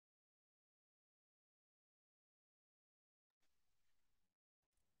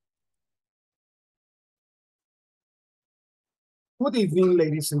Good evening,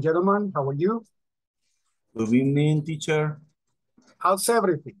 ladies and gentlemen. How are you? Good evening, teacher. How's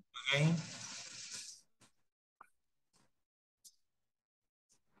everything? Okay.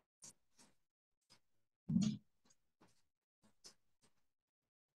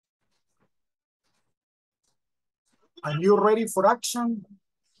 Are you ready for action?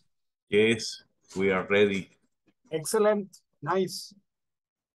 Yes, we are ready. Excellent. Nice.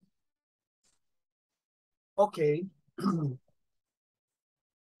 Ok.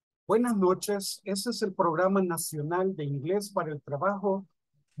 Buenas noches. Este es el programa nacional de inglés para el trabajo,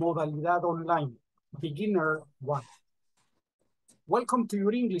 modalidad online, Beginner 1. Welcome to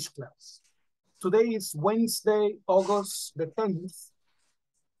your English class. Today is Wednesday, August the 10th.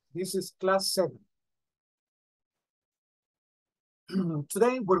 This is class 7.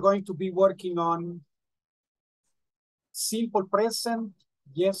 Today we're going to be working on simple present,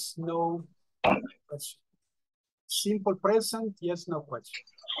 yes, no question. Simple present, yes, no question.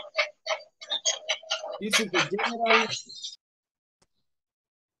 This is the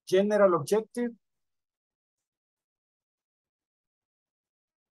general objective.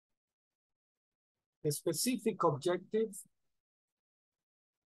 The specific objective.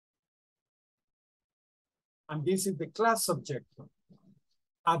 And this is the class objective.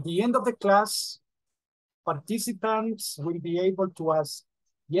 At the end of the class, participants will be able to ask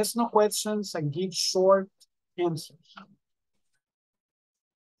yes, no questions and give short answers.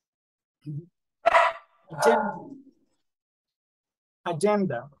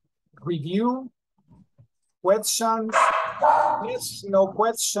 Agenda. Review. Questions. Yes, no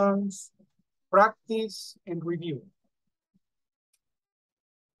questions. Practice and review.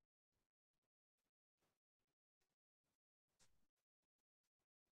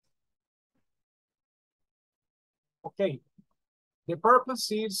 Okay. The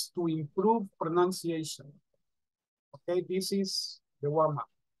purpose is to improve pronunciation. Okay, this is the warm-up.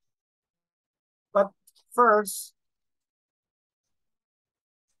 But first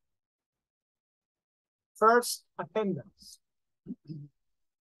attendance.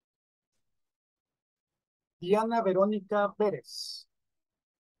 Diana Verónica Pérez.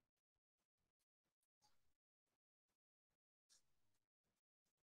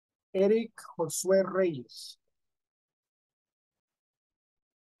 Eric Josué Reyes.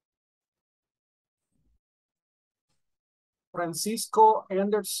 Francisco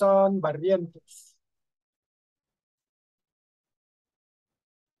Anderson Barrientos.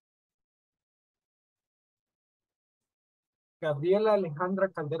 Gabriela Alejandra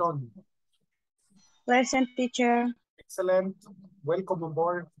Calderón. Present, teacher. Excellent. Welcome on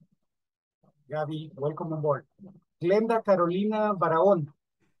board. Gaby, welcome on board. Glenda Carolina Barahón.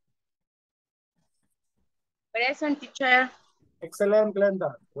 Present, teacher. Excellent,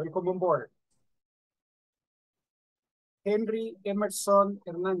 Glenda. Welcome on board. Henry Emerson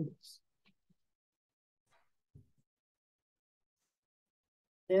Hernández.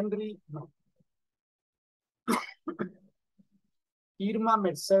 Henry, no. Irma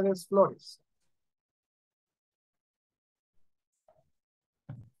Mercedes Flores.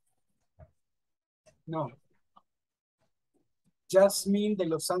 No. Jasmine de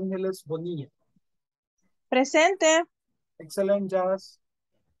Los Ángeles Bonilla. Presente. Excellent, Jazz.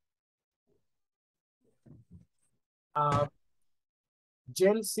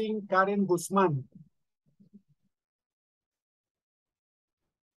 Jelsin Karen Guzmán.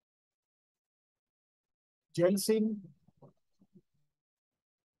 Jelsin.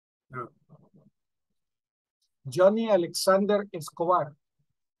 No. Johnny Alexander Escobar.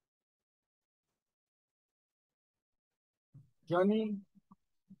 Johnny.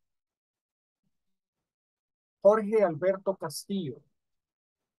 Jorge Alberto Castillo.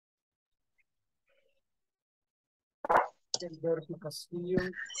 Alberto Castillo.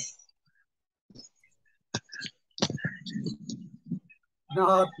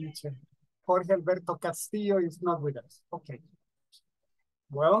 No, teacher. Jorge Alberto Castillo is not with us. Okay.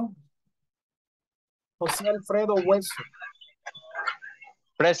 Well, José Alfredo Hueso.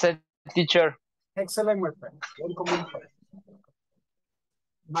 Present, teacher. Excellent, my friend. Welcome.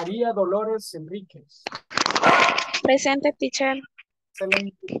 María Dolores Enríquez. Presente, teacher.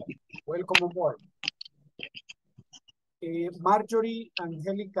 Excellent. Welcome on board. Marjorie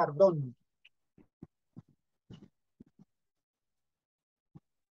Angélica Ardón.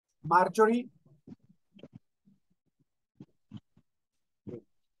 Marjorie.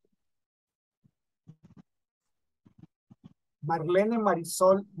 Marlene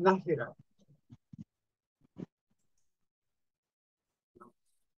Marisol Nájera.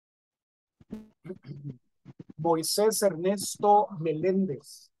 Moisés Ernesto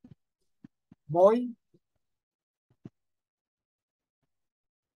Meléndez. Moy.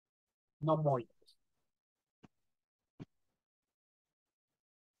 No more.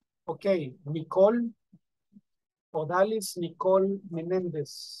 Okay, Nicole Odalis Nicole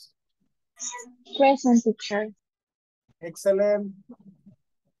Menendez. Present, teacher. Excellent.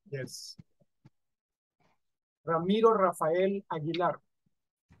 Yes. Ramiro Rafael Aguilar.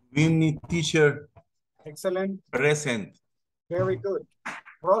 Evening, teacher. Excellent. Present. Very good.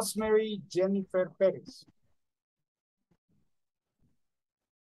 Rosemary Jennifer Perez.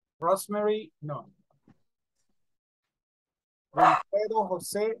 Rosemary, no. Wilfredo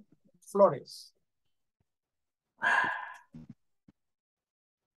José Flores.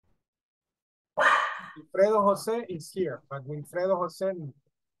 Wilfredo José is here, but Wilfredo José, no.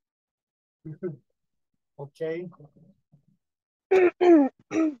 Okay.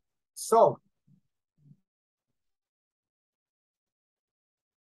 So,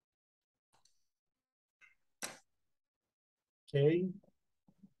 okay.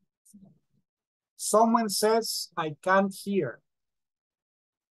 Someone says, I can't hear.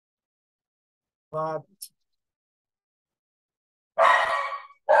 But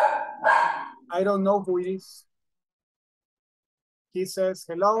I don't know who it is. He says,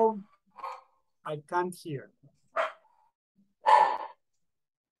 hello, I can't hear.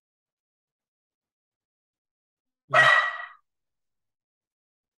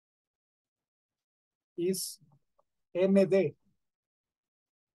 Is MD.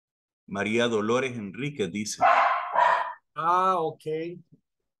 María Dolores Enríquez dice. Ah, ok.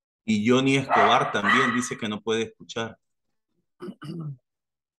 Y Johnny Escobar también dice que no puede escuchar.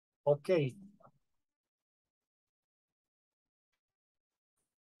 Ok.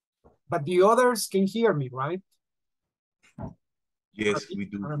 But the others can hear me, right? Yes, we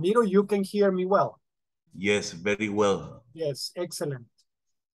do. Ramiro, you can hear me well. Yes, very well. Yes, excellent.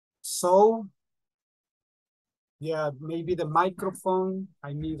 So, yeah, maybe the microphone,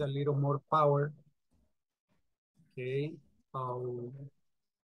 I need a little more power. Okay.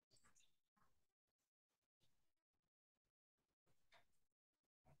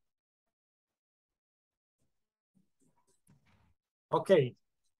 Okay.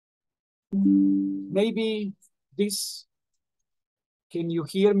 Maybe this, can you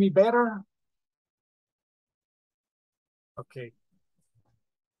hear me better? Okay.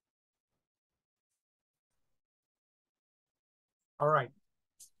 All right.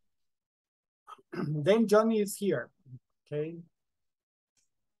 Then Johnny is here. Okay.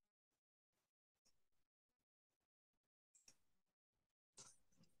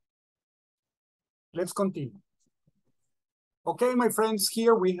 Let's continue. Okay, my friends,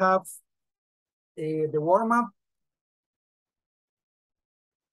 here we have the warm-up.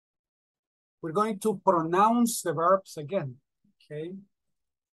 We're going to pronounce the verbs again, okay?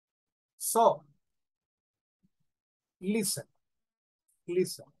 So, listen,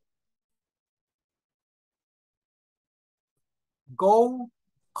 listen. Go,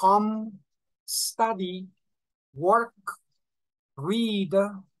 come, study, work, read,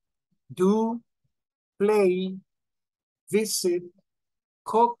 do, play, visit,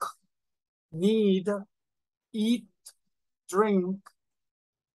 cook, need, eat, drink,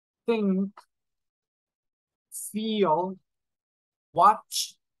 think, feel,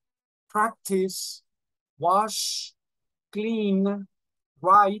 watch, practice, wash, clean,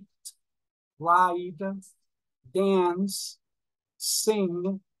 write, ride, dance,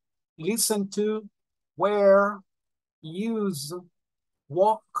 sing, listen to, wear, use,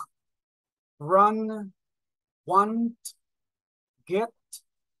 walk, run, want, get,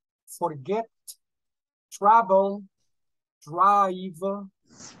 forget, travel, drive,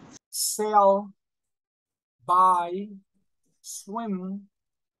 sell, buy, swim,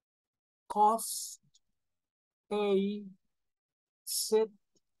 cost, pay, sit,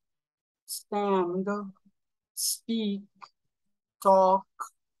 stand, speak, talk,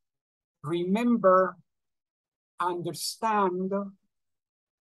 remember, understand,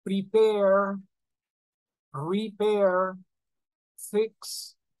 prepare, repair,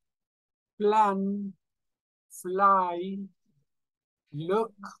 fix, plan, fly,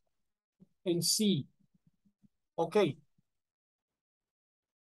 look, and see. Okay.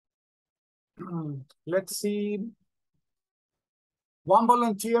 Let's see. One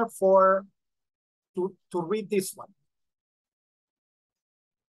volunteer to read this one.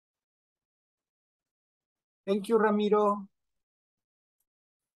 Thank you, Ramiro.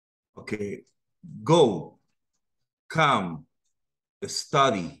 Okay. Go, come,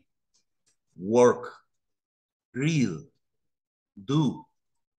 study, work, read, do,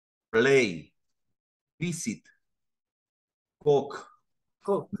 play, visit, cook,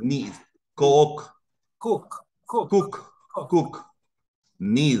 need, cook, Cook,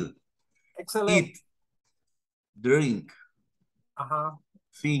 need, Excellent. eat, drink,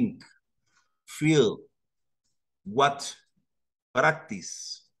 think, feel, watch,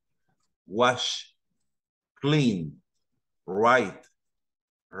 practice, wash, clean, write,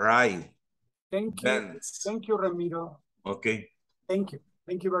 ride, Thank you. dance. Thank you, Ramiro. Okay. Thank you.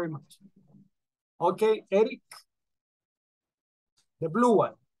 Thank you very much. Okay, Eric. The blue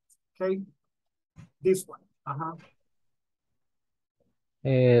one. Okay. This one.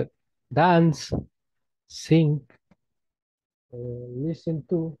 Dance, sing, listen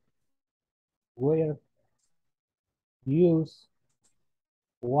to, wear, use,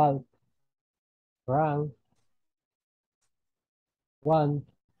 walk, run, want,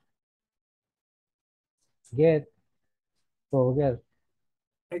 get, forget.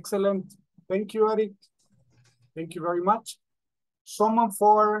 Excellent. Thank you, Eric. Thank you very much. Someone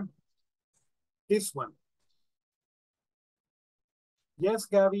for this one. Yes,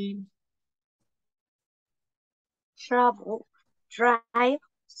 Gabby. Travel, drive,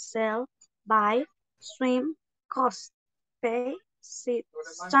 sell, buy, swim, cost, pay, sit,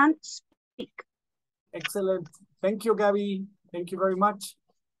 stand, speak. Excellent. Thank you, Gabby. Thank you very much.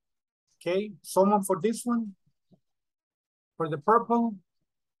 Okay, someone for this one? For the purple?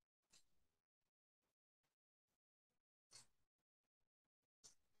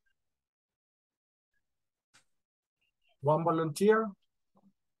 One volunteer?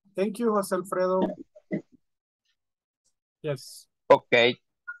 Thank you, Jose Alfredo. Yes. Okay.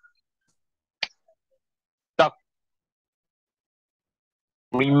 Talk.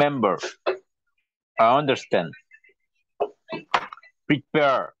 Remember. I understand.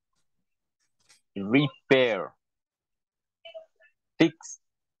 Prepare. Repair. Fix.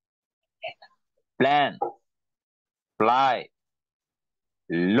 Plan. Fly.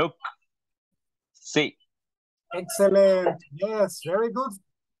 Look. See. Excellent. Yes, very good.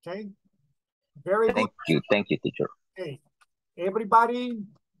 Okay. Very good. Thank you. Thank you, teacher. Okay. Everybody,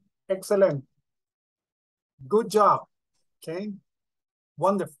 excellent. Good job. Okay.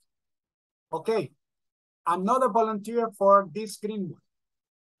 Wonderful. Okay. Another volunteer for this green one.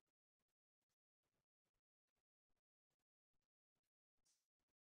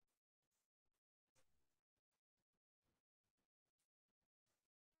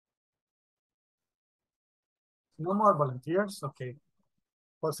 No more volunteers. Okay.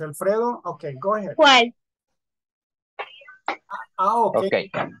 Jose Alfredo. Okay, go ahead. ¿Cuál? Okay.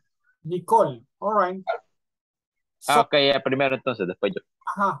 Okay. Nicole. All right. Okay, primero entonces, después yo.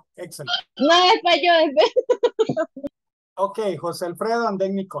 Excellent. No, después yo, después. Okay, Jose Alfredo and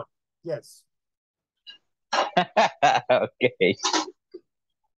then Nicole. Yes. Okay.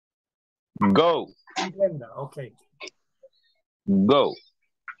 Go. Glenda, okay. Go.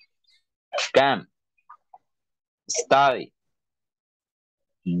 Come. Study.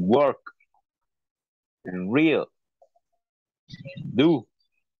 Work. Real. Do.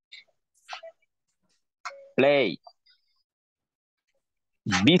 Play.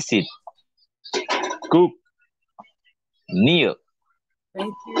 Visit. Cook. Kneel.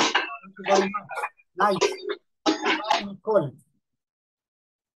 Thank you. Thank you very much. Nice. Now, Nicole.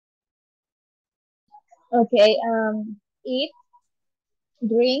 Okay, eat,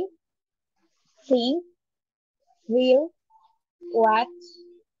 drink, think, feel, watch,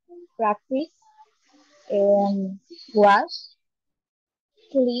 practice, wash,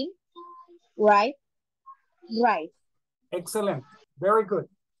 clean, write. Excellent. Very good.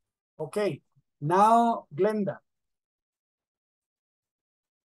 Okay. Now, Glenda.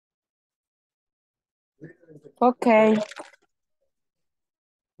 Okay.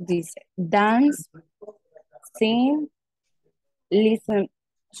 Dice, dance, sing, listen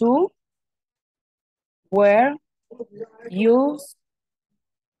to, wear, use,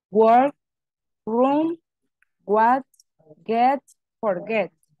 work, room, what, get,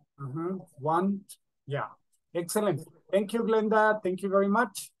 forget. One. Yeah. Excellent. Thank you, Glenda. Thank you very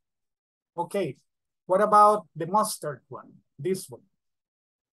much. Okay. What about the mustard one? This one.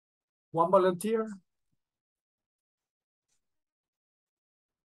 One volunteer.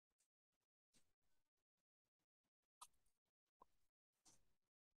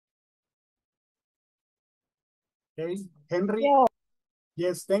 Okay. Henry. Yo.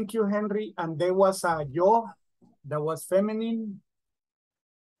 Yes, thank you, Henry. And there was a yo that was feminine.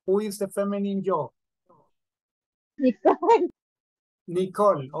 Who is the feminine yo? Nicole.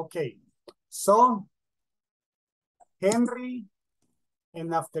 Nicole, okay. So, Henry,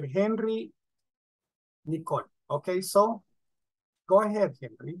 and after Henry, Nicole. Okay, so, go ahead,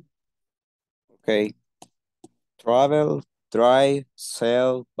 Henry. Okay. Travel, drive,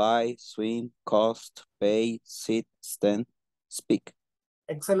 sell, buy, swim, cost, pay, sit, stand, speak.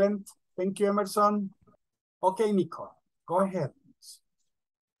 Excellent. Thank you, Emerson. Okay, Nicole, go ahead.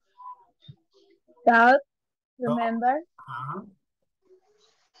 Talk, remember,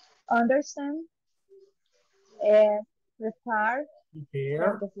 understand, prepare,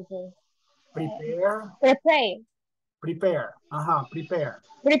 Prepare, prepare, prepare, prepare. Prepare.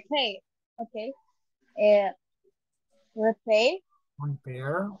 prepare, okay. Repair,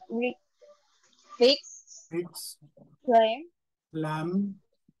 Prepare, fix, fix, plan, plan,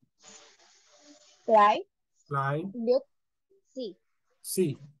 fly, fly, look, see.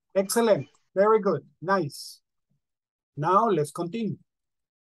 see. Excellent. Very good. Nice. Now let's continue.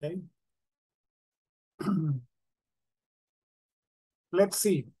 Okay. Let's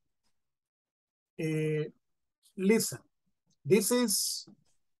see. Listen. This is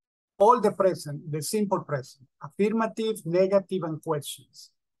all the present, the simple present. Affirmative, negative, and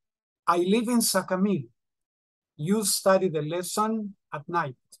questions. I live in Sacamil. You study the lesson at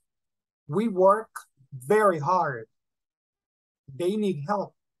night. We work very hard. They need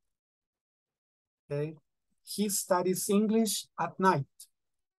help. Okay. He studies English at night.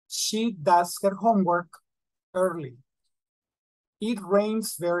 She does her homework early. It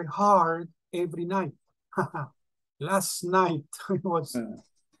rains very hard every night. Last night it was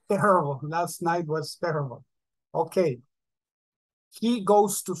terrible. Last night was terrible. Okay. He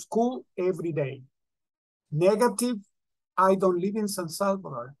goes to school every day. Negative, I don't live in San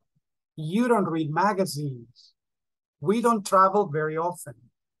Salvador. You don't read magazines. We don't travel very often.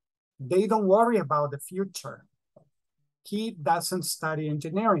 They don't worry about the future. He doesn't study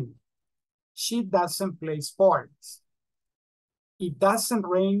engineering. She doesn't play sports. It doesn't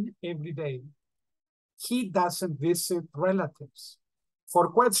rain every day. He doesn't visit relatives. For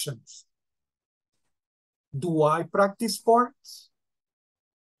questions, do I practice sports?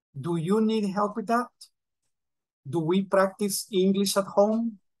 Do you need help with that? Do we practice English at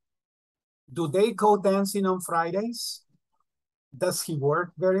home? Do they go dancing on Fridays? Does he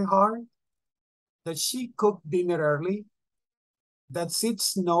work very hard? Does she cook dinner early? Does it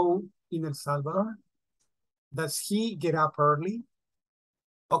snow in El Salvador? Does he get up early?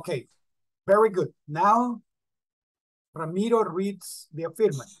 Okay, very good. Now, Ramiro reads the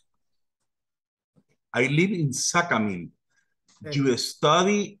affirmative. I live in Sacamil. Okay. You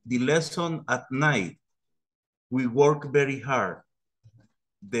study the lesson at night. We work very hard.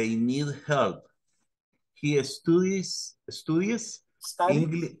 They need help. He studies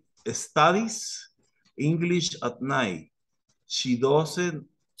English at night. She does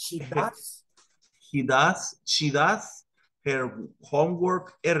her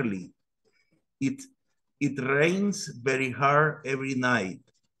homework early. It rains very hard every night.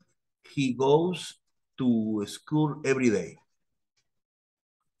 He goes to school every day.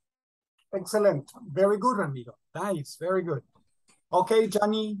 Excellent. Very good, Ramiro. Nice. Very good. Okay,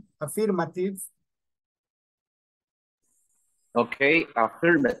 Johnny, affirmative. Okay,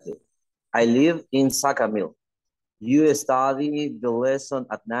 affirmative. I live in Sacamil. You study the lesson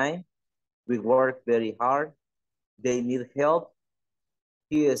at night. We work very hard. They need help.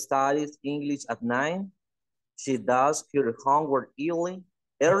 He studies English at night. She does her homework early.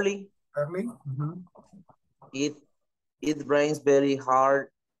 Mm-hmm. It rains very hard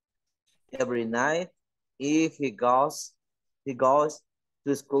every night. If he goes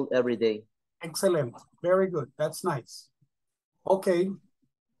to school every day. Excellent. Very good. That's nice. Okay.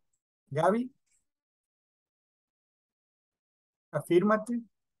 Gaby? Affirmative?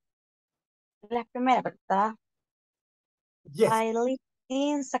 La primera, ¿verdad? Yes. I live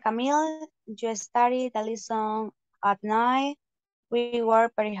in Sacamil. You study the lesson at night. We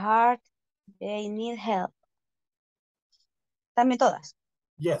work very hard. They need help. También todas.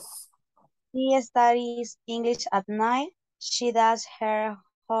 Yes. He studies English at night. She does her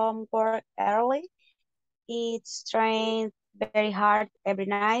homework early. It's trained very hard every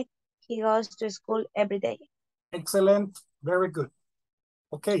night. He goes to school every day. Excellent. Very good.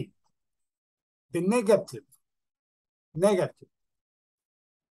 Okay. The negative. Negative.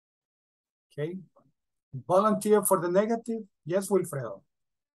 Okay. Volunteer for the negative? Yes, Wilfredo.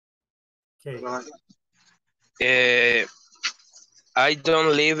 Okay. I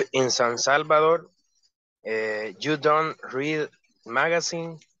don't live in San Salvador. You don't read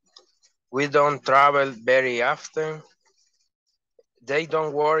magazine. We don't travel very often. They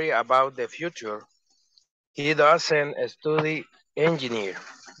don't worry about the future. He doesn't study engineering.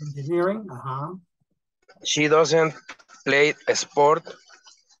 She doesn't play a sport.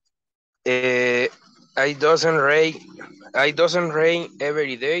 I doesn't rain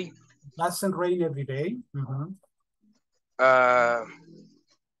every day. Doesn't rain every day.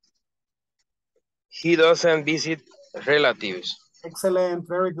 He doesn't visit relatives. Excellent.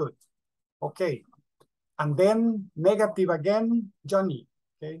 Very good. Okay. And then negative again, Johnny.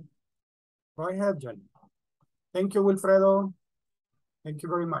 Okay. Go ahead, Johnny. Thank you, Wilfredo. Thank you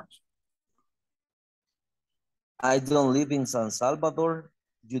very much. I don't live in San Salvador.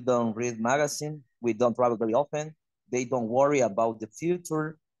 You don't read magazine. We don't travel very often. They don't worry about the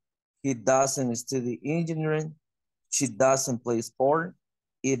future. He doesn't study engineering. She doesn't play sport.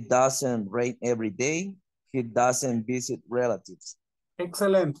 It doesn't rain every day. He doesn't visit relatives.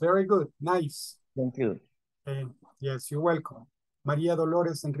 Excellent. Very good. Nice. Thank you. Yes, you're welcome. María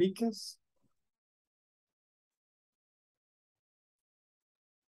Dolores Enriquez.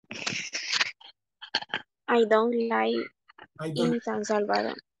 I don't live I don't, in San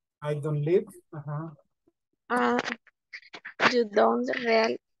Salvador. I don't live. You don't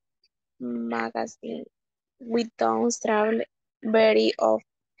read magazine. We don't travel very often.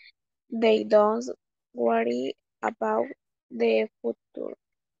 They don't worry about the future.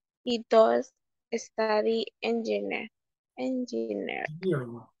 He does study engineer. Engineering.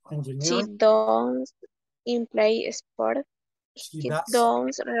 She don't play sport. She He does.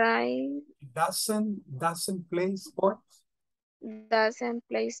 don't ride. Doesn't play sports. Doesn't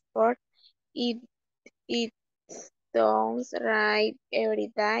play sport. It don't ride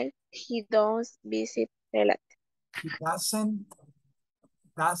every day. He don't visit relatives. He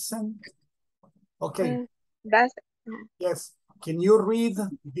doesn't. Okay. That's Yes. Can you read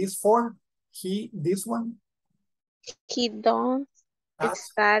this for this one? he don't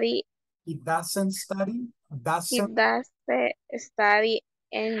study. He doesn't study. He Doesn't does study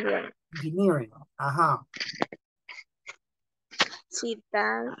engineering. engineering. She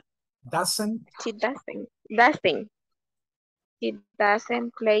does. Doesn't. She doesn't. He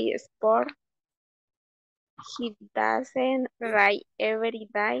doesn't play sport. He doesn't ride every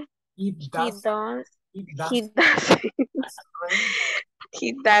day. He doesn't. He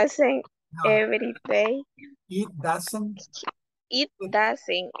doesn't every day. It doesn't. It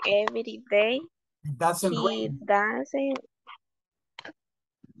doesn't every day. It doesn't He rain. doesn't.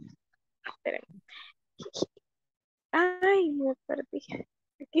 Ay, me perdí.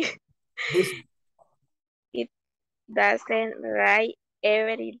 It doesn't rain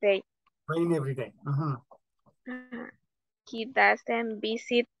every day. Rain every day. He doesn't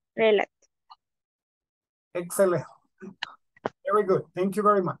visit relatives. Excellent. Very good. Thank you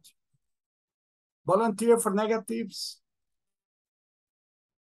very much. Volunteer for negatives.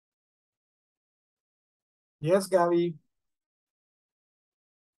 Yes, Gabby.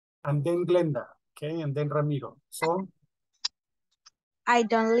 And then Glenda. Okay, and then Ramiro. So, I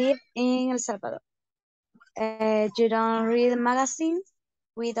don't live in El Salvador. You don't read magazines.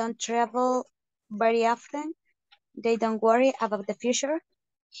 We don't travel very often. They don't worry about the future.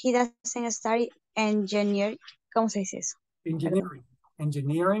 He doesn't study engineering. ¿Cómo se dice eso? engineering.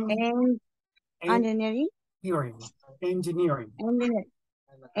 Engineering. Engineering.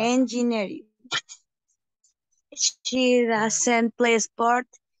 Engineering. She doesn't play sport.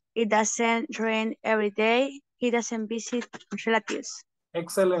 It doesn't rain every day. He doesn't visit relatives.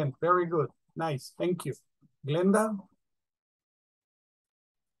 Excellent. Very good. Nice. Thank you. Glenda?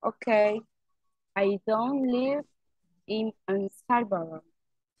 Okay. I don't live in El Salvador.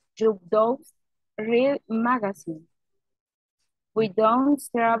 You don't read magazines. We don't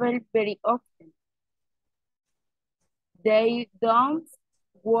travel very often. They don't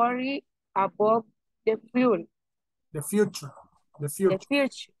worry about the future. The future. The future. The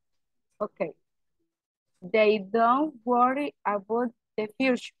future. Okay. They don't worry about the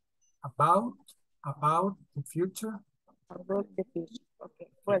future. About the future? About the future. Okay.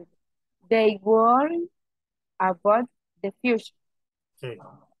 Well, they worry about the future. Okay.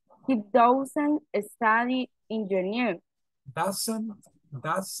 He doesn't study engineering.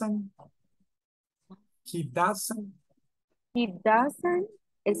 He doesn't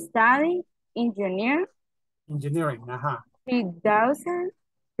study engineering. Engineering, He doesn't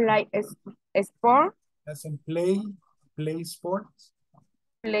play sport. Doesn't play sports.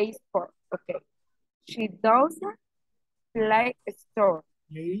 Play sport, okay. She doesn't play sport.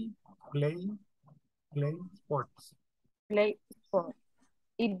 Play sports. Play sport.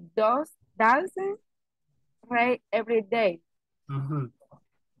 It doesn't rain every day.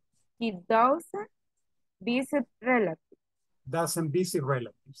 He doesn't visit relatives. Doesn't visit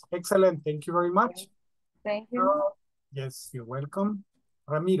relatives. Excellent. Thank you very much. Thank you. Yes, you're welcome.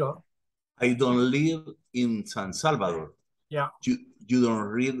 Ramiro. I don't live in San Salvador. Yeah. You don't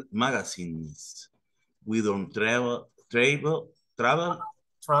read magazines. We don't travel very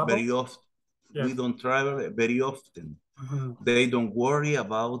often. Yes. We don't travel very often. They don't worry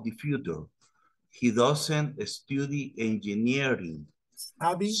about the future. He doesn't study engineering.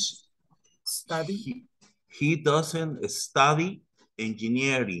 Study? He doesn't study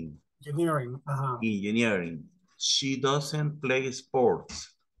engineering. Engineering. She doesn't play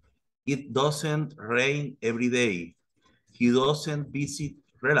sports. It doesn't rain every day. He doesn't visit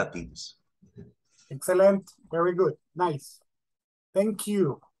relatives. Excellent. Very good. Nice. Thank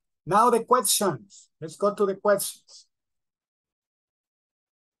you. Now the questions. Let's go to the questions.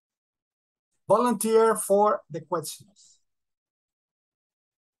 Volunteer for the questions.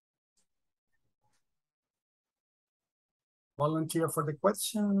 Volunteer for the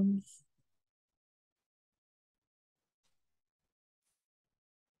questions.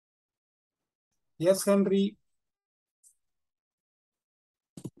 Yes, Henry.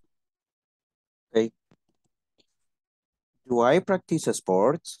 Okay. Do I practice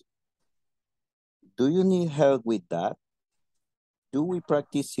sports? Do you need help with that? Do we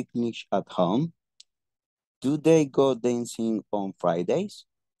practice English at home? Do they go dancing on Fridays?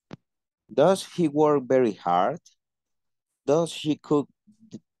 Does he work very hard? Does she cook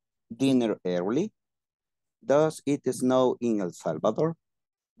dinner early? Does it snow in El Salvador?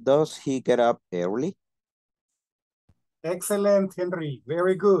 Does he get up early? Excellent, Henry.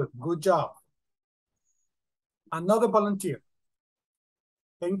 Very good. Good job. Another volunteer.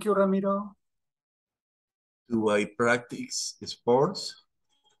 Thank you, Ramiro. Do I practice sports?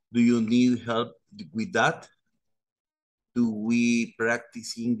 Do you need help with that? Do we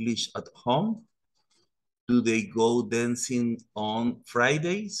practice English at home? Do they go dancing on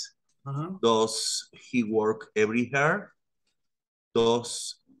Fridays? Does he work every hard?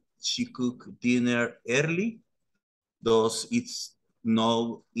 Does she cook dinner early? Does it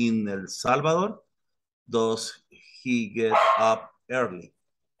snow in El Salvador? Does he get up early?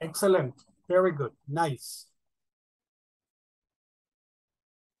 Excellent. Very good. Nice.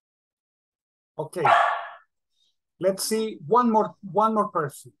 Okay. Let's see one more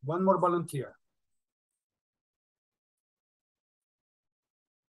person, one more volunteer.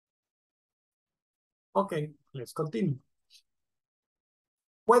 Okay, let's continue.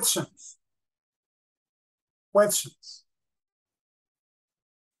 Questions. Questions.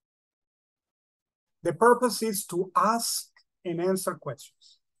 The purpose is to ask and answer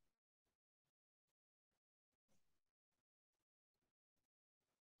questions.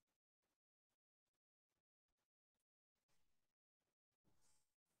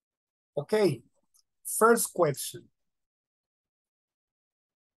 Okay, first question.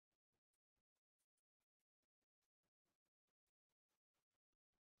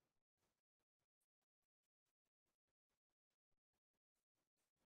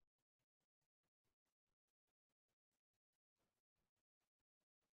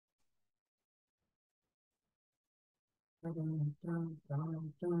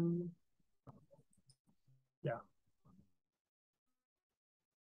 Yeah.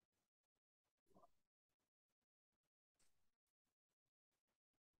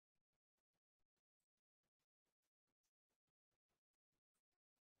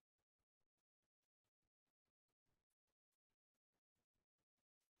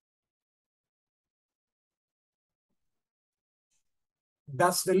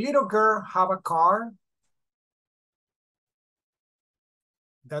 Does the little girl have a car?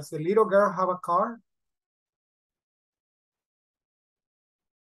 Does the little girl have a car?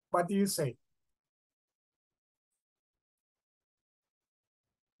 What do you say?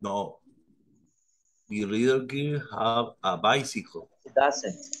 No. The little girl have a bicycle. She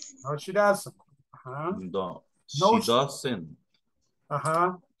doesn't. No, she doesn't. No, No, she doesn't.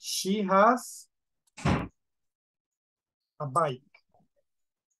 She has a bike.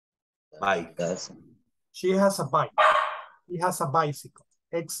 Bike. She has a bike. He has a bicycle.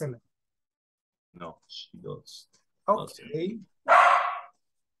 Excellent. No, she does. Okay.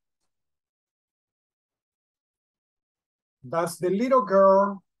 Does the little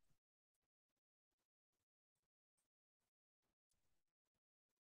girl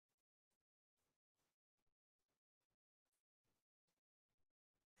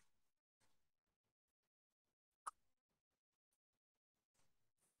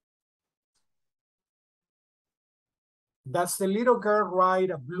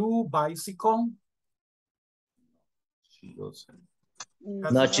ride a blue bicycle? She doesn't.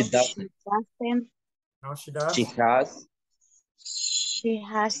 No, she doesn't. No, she does. She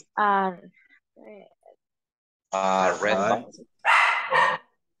has a red bicycle.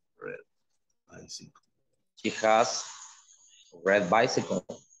 Red bicycle. She has red bicycle.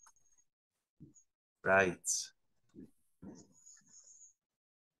 Right.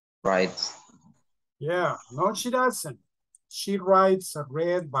 Right. Yeah, no, she doesn't. She rides a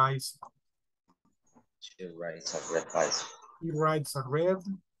red bicycle. She rides a red bicycle. He rides a red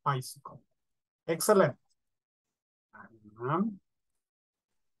bicycle. Excellent.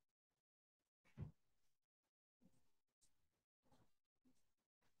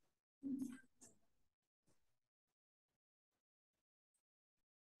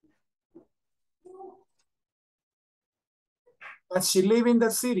 Does she live in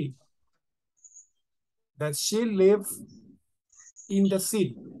the city? Does she live in the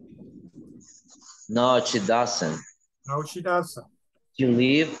city? No, she doesn't. No, she doesn't. She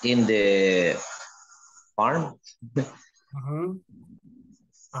live in the farm.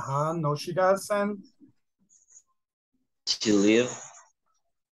 No, she doesn't. She lives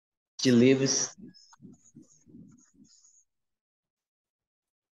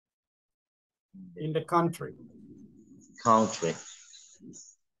in the country.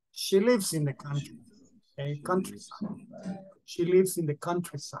 She lives in the country. Okay, countryside. She lives in the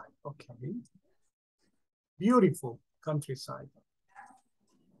countryside. Okay. Beautiful countryside.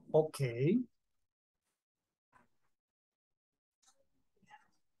 Okay.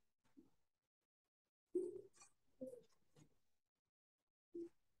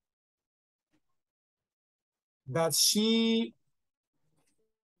 Does she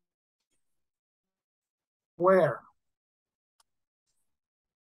wear?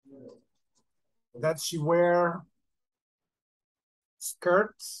 Does she wear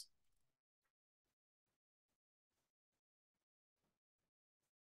skirts?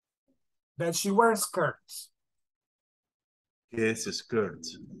 Does she wear skirts? Yes, skirt.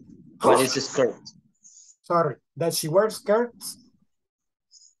 What is a skirt? Sorry, does she wear skirts?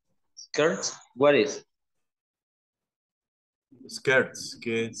 Skirt? What is? Skirts,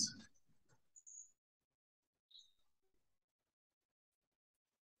 ¿qué es?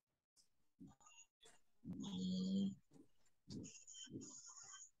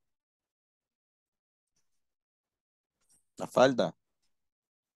 La falda.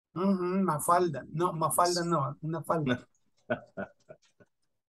 Mafalda. No, mafalda no, una falda.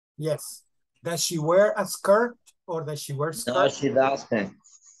 Yes. Does she wear a skirt or does she wear skirt? No, she doesn't.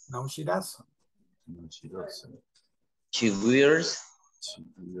 No, she doesn't. No, she doesn't. She wears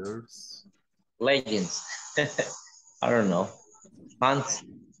leggings. I don't know. Pants.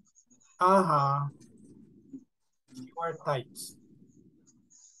 She wears tights.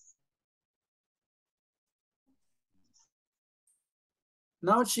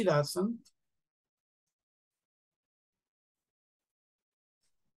 No, she doesn't.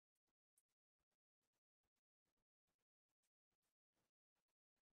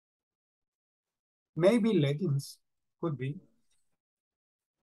 Maybe leggings. Could be.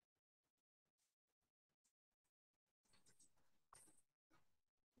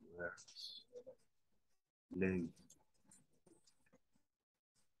 Leggings.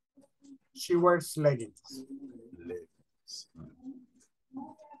 She wears leggings. Leggings.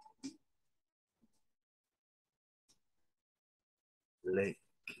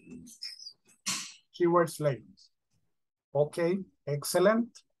 Leggings. She wears leggings. Okay,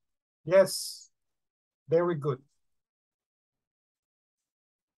 excellent. Yes, very good.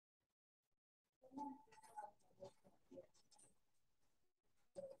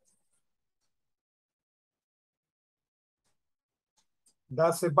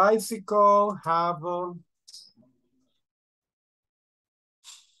 Does a bicycle have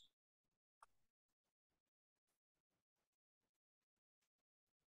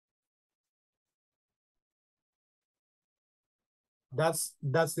does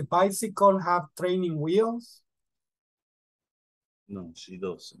the bicycle have training wheels? No, she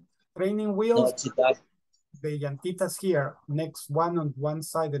doesn't. Training wheels? No, she doesn't. The llantitas here, next one on one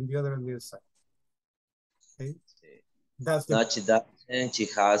side and the other on the other side. Okay. Does the, No, she doesn't. She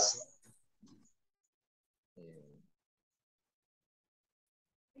has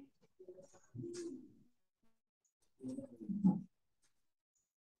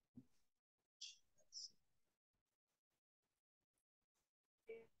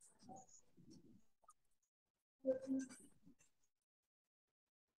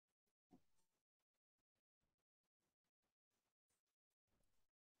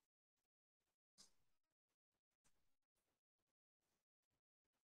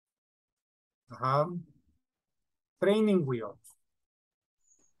training wheels.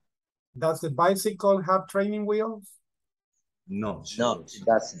 Does the bicycle have training wheels? No, she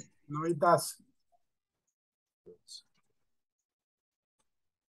doesn't. No, it doesn't.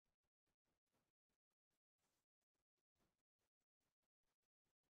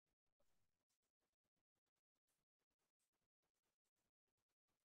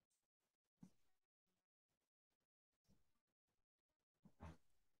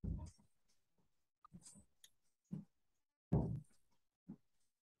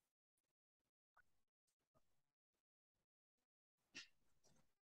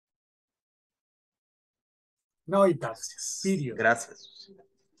 No, it doesn't. Gracias. Period. Gracias.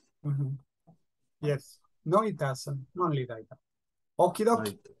 Yes. No, it doesn't. Only like that. Okie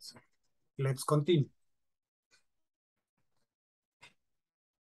dokie. Let's continue.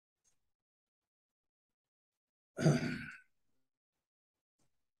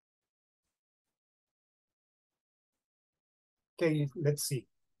 Okay, let's see.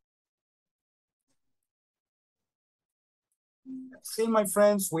 See, my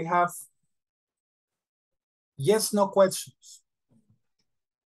friends, we have yes, no questions.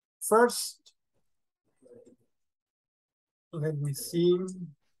 First, let me see.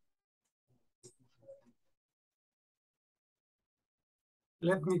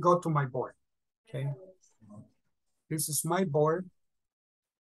 Let me go to my board, okay? This is my board.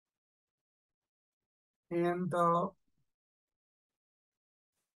 And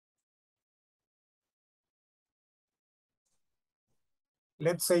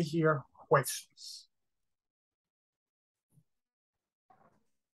let's say here, questions.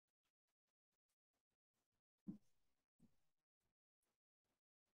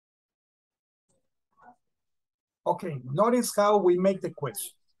 Okay, notice how we make the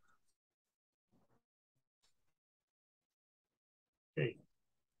question. Okay.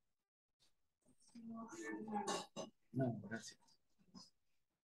 No, gracias.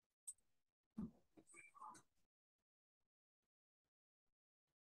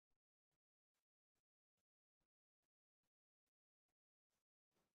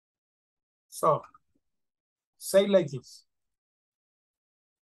 So, say like this.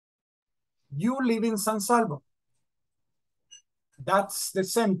 You live in San Salvador. That's the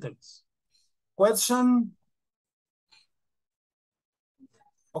sentence. Question.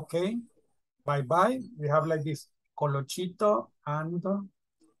 Okay. Bye-bye. We have like this. Colochito and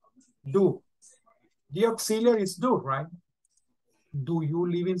do. The auxiliary is do, right? Do you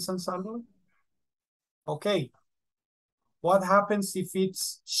live in San Salvador? Okay. What happens if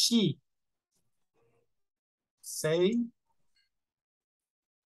it's she? Say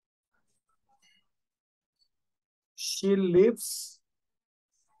she lives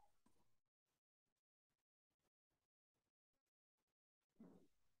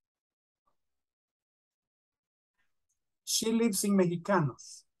in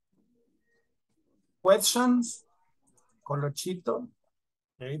Mexicanos. Questions, colochito,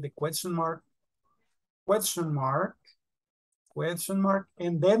 okay, the question mark,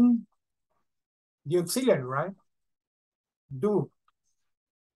 and then the auxiliary, right? Do.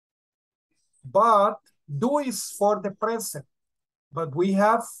 But do is for the present, but we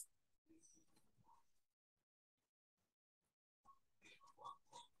have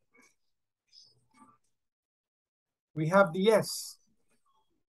the S.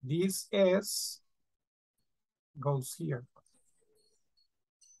 This S goes here.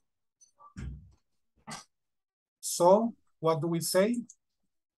 So what do we say?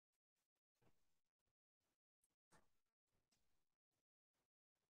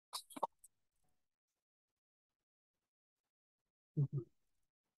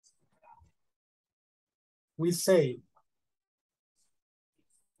 We say,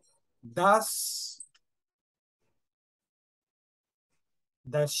 does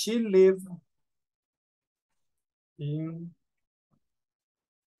she live in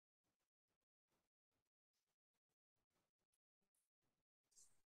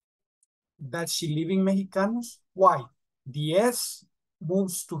Mexicanos? Why? The S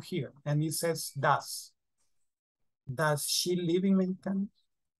moves to here and it says does. Does she live in Mexicanos?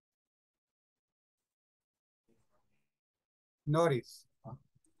 Notice.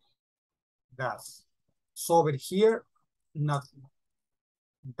 Does. So over here, nothing.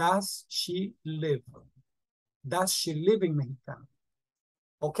 Does she live? Does she live in Mexicanos?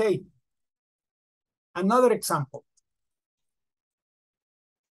 Okay. Another example.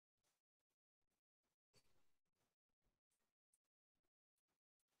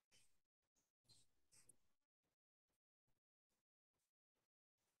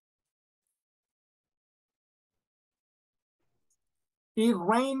 It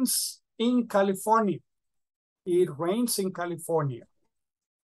rains in California. It rains in California.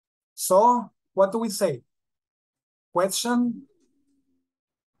 So what do we say? Question.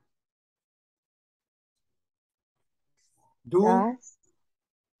 Do.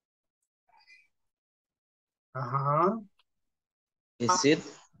 Does. Is it?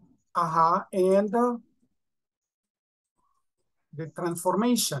 And the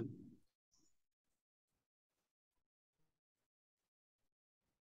transformation.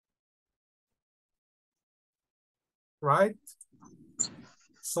 Right?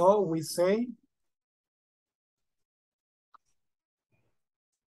 So we say,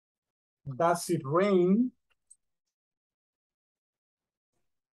 does it rain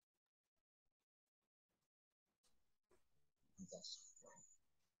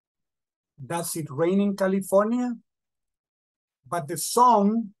Does it rain in California? But the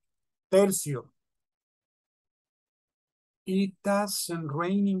song tells you it doesn't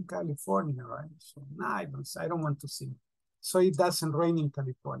rain in California, right? So no, I don't want to sing. So it doesn't rain in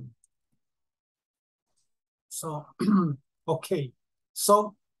California. So, okay.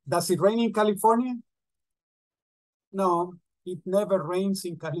 So, does it rain in California? No, it never rains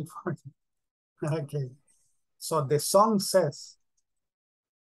in California. Okay. So the song says,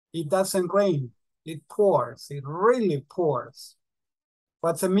 it doesn't rain, it pours, it really pours.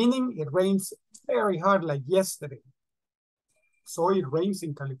 What's the meaning? It rains very hard like yesterday. So it rains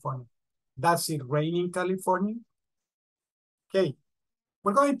in California. Does it rain in California? Okay.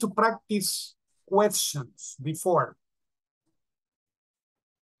 We're going to practice questions before.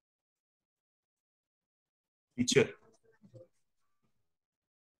 Teacher.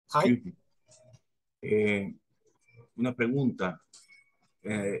 Hi. Excuse me. Una pregunta.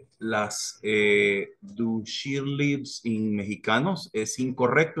 Do she lives in mexicanos es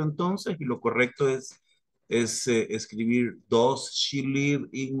incorrecto entonces, y lo correcto es escribir does she live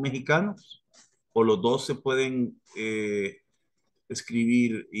in mexicanos, o los dos se pueden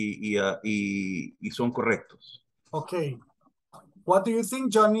escribir y son correctos. Okay. What do you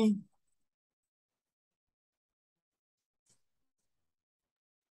think, Johnny?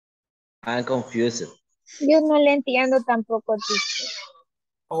 I'm confused. Yo no le entiendo tampoco, teacher.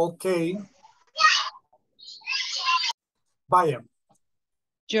 Okay. Vaya.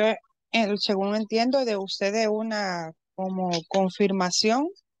 Yo, según entiendo de ustedes, una como confirmación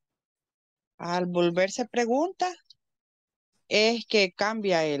al volverse pregunta es que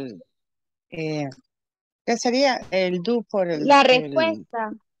cambia ¿qué sería? El do por La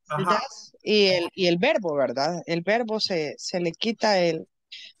respuesta. el das y el verbo, ¿verdad? El verbo se le quita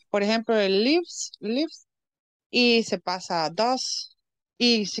por ejemplo, el lives, y se pasa a does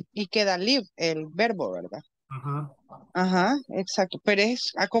y queda live, el verbo, ¿verdad? Ajá. Ajá, exacto. Pero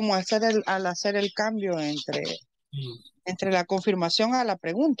es como al hacer el cambio entre la confirmación a la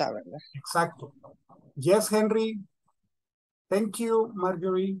pregunta, ¿verdad? Exacto. Yes, Henry. Thank you,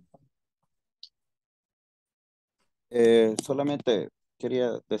 Marjorie. Solamente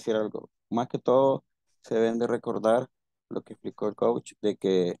quería decir algo. Más que todo, se deben de recordar lo que explicó el coach, de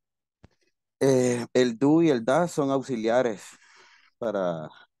que el do y el das son auxiliares para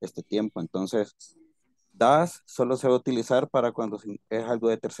este tiempo. Entonces, das solo se va a utilizar para cuando es algo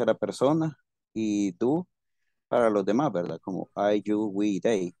de tercera persona, y do para los demás, ¿verdad? Como I, you, we,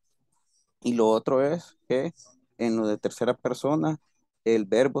 they. Y lo otro es que en lo de tercera persona, el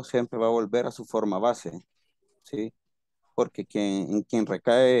verbo siempre va a volver a su forma base, ¿sí? Porque en quien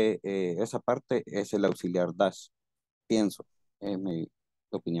recae esa parte es el auxiliar das, pienso, en mi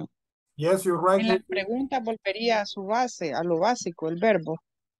opinión. Yes, you're right. En la pregunta volvería a su base, a lo básico, el verbo.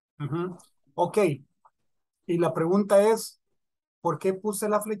 Ok. Y la pregunta es, ¿por qué puse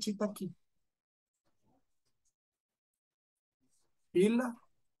la flechita aquí? ¿Pila?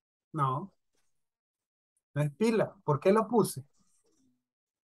 No. No es pila. ¿Por qué la puse?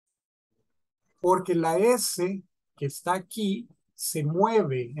 Porque la S que está aquí se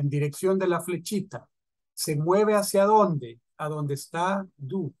mueve en dirección de la flechita. ¿Se mueve hacia dónde? A donde está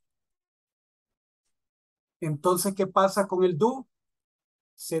do. Entonces, ¿qué pasa con el do?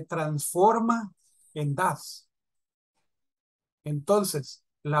 Se transforma en das. Entonces,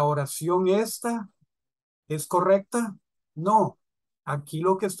 ¿la oración esta es correcta? No. Aquí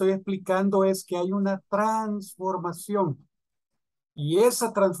lo que estoy explicando es que hay una transformación. Y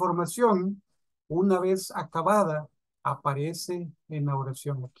esa transformación, una vez acabada, aparece en la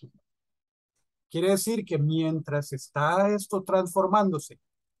oración aquí. Quiere decir que mientras está esto transformándose,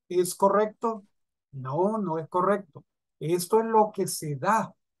 ¿es correcto? No, no es correcto. Esto es lo que se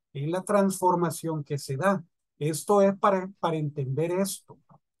da, es la transformación que se da. Esto es para entender esto,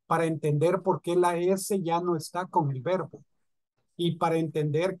 para entender por qué la S ya no está con el verbo. Y para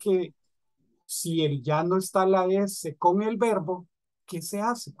entender que si ya no está la S con el verbo, ¿qué se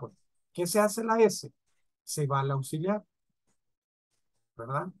hace? Pues? ¿Qué se hace la S? Se va al auxiliar,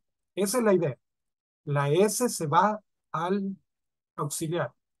 ¿verdad? Esa es la idea. La S se va al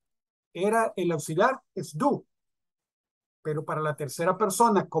auxiliar. El auxiliar es do, pero para la tercera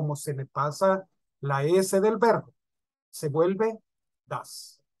persona, como se le pasa la S del verbo, se vuelve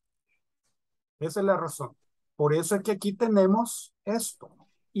das. Esa es la razón. Por eso es que aquí tenemos esto.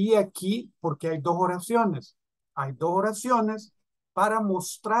 Y aquí, porque hay dos oraciones. Hay dos oraciones para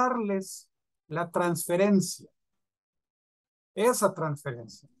mostrarles la transferencia. Esa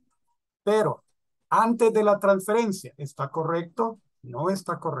transferencia. Pero antes de la transferencia, ¿está correcto? No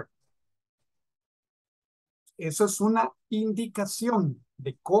está correcto. Eso es una indicación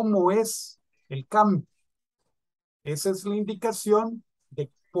de cómo es el cambio. Esa es la indicación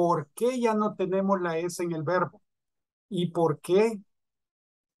de por qué ya no tenemos la S en el verbo y por qué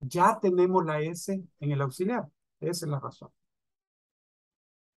ya tenemos la S en el auxiliar. Esa es la razón.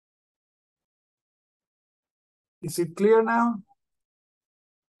 Is it clear now?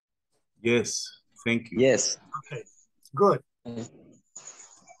 Yes, thank you. Yes. Okay, good.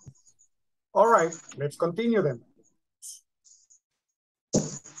 All right, let's continue then.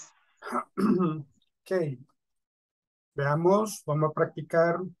 Okay. Veamos, vamos a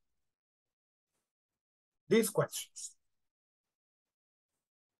practicar these questions.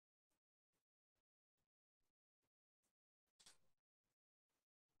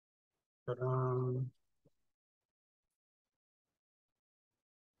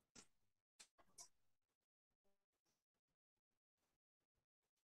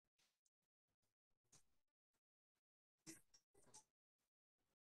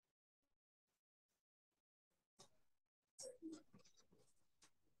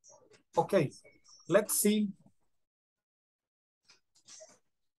 Okay, let's see.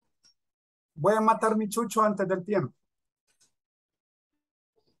 Voy a matar mi chucho antes del tiempo.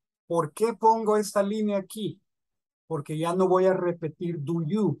 ¿Por qué pongo esta línea aquí? Porque ya no voy a repetir do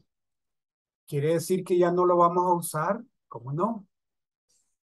you. ¿Quiere decir que ya no lo vamos a usar? ¿Cómo no?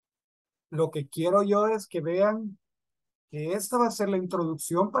 Lo que quiero yo es que vean que esta va a ser la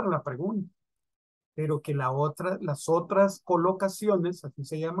introducción para la pregunta, pero que las otras colocaciones, así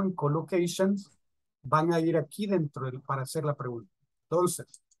se llaman collocations, van a ir aquí dentro para hacer la pregunta.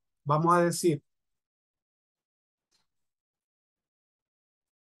 Entonces, vamos a decir,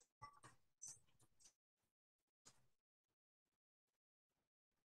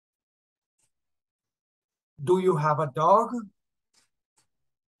 do you have a dog?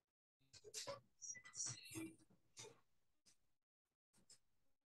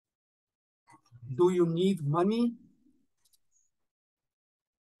 Do you need money?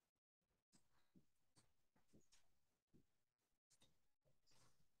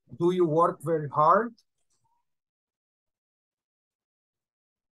 Do you work very hard?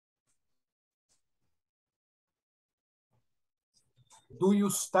 Do you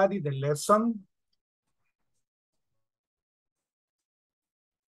study the lesson?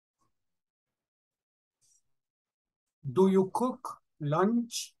 Do you cook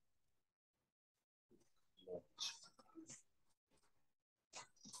lunch?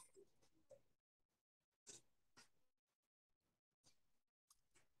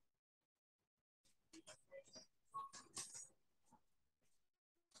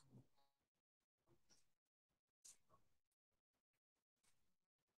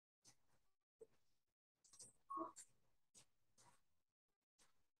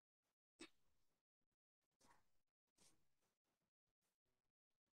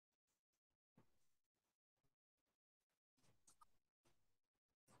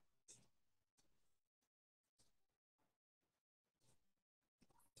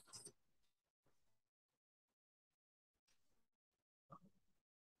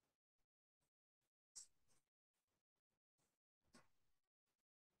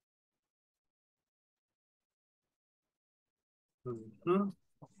 Mm-hmm.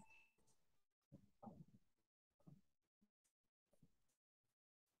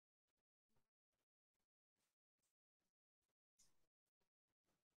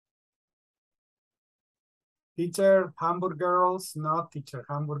 Teacher, hamburgers, no. Teacher,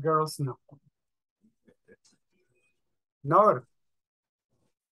 hamburgers, no. No.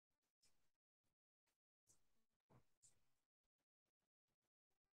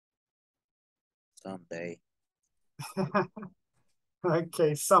 Someday.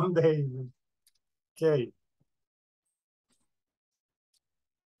 Okay, someday. Okay.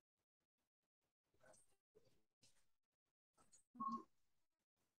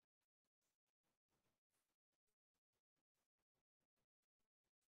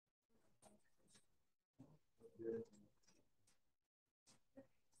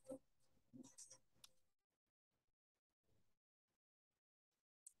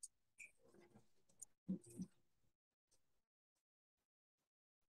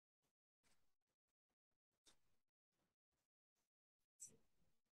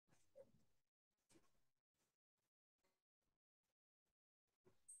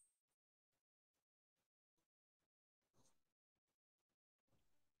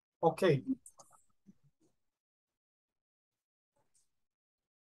 Okay.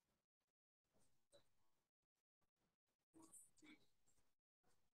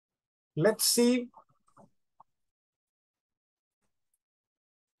 Let's see.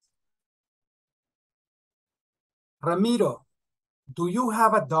 Ramiro, Do you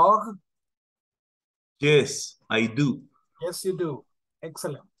have a dog? Yes, I do. Yes, you do.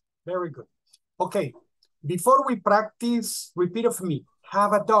 Excellent. Very good. Okay. Before we practice, repeat of me.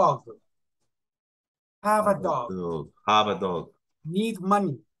 Have a dog. Have a dog. Have a dog. Need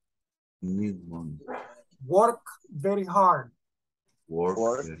money. Need money. Work very hard. Work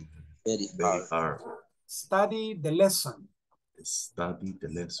very hard. Study the lesson. Study the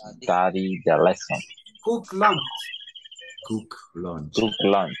lesson. Study the lesson. Cook lunch. Cook lunch. Cook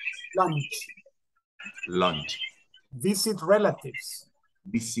lunch. Lunch. Lunch. Visit relatives.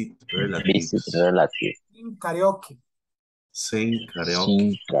 Visit relatives. Visit relatives. Sing karaoke. Sing karaoke.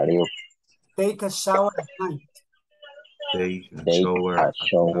 Sing karaoke. Take a shower at night. Take a Take shower, a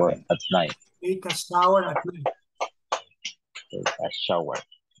shower at night. Take a shower at night. Take a shower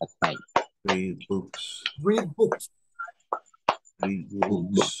at night. Read books. Read books. Read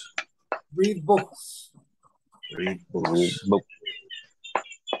books. Read books. Read Read books. book.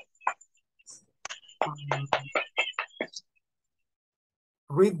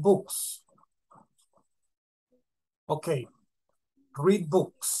 Read books. Okay. Read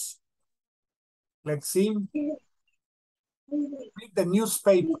books. Let's see. Read the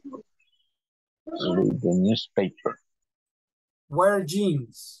newspaper. Read the newspaper. Wear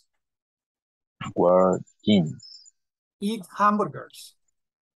jeans. Wear jeans. Eat hamburgers.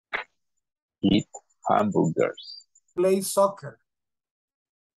 Eat hamburgers. Play soccer.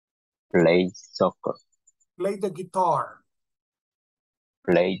 Play soccer. Play the guitar.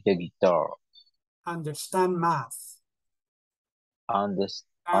 Play the guitar. Understand math.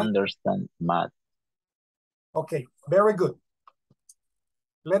 Understand math. Okay, very good.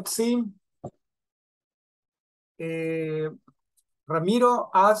 Let's see. Ramiro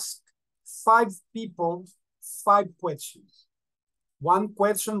asked 5 people 5 questions. One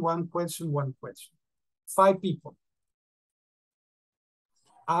question, one question, one question. 5 people.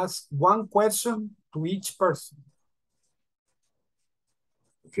 Ask 1 question to each person.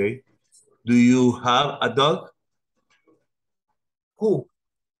 Okay. Do you have a dog? Who?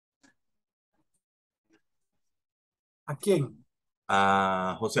 ¿A quién?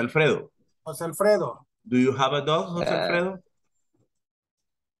 José Alfredo. José Alfredo. Do you have a dog, José Alfredo?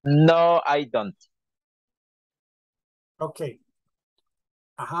 No, I don't. Okay.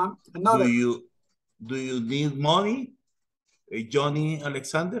 Another. Do you need money, Johnny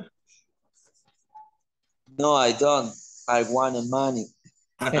Alexander? No, I don't. I want money.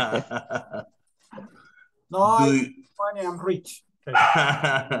 No, I need money, I'm rich.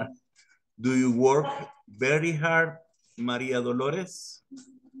 Okay. Do you work very hard, María Dolores?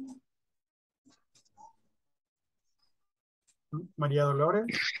 María Dolores.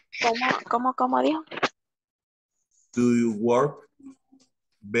 ¿Cómo dijo? Do you work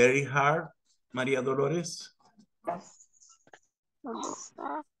very hard, María Dolores? ¿Dónde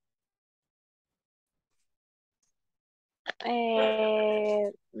está?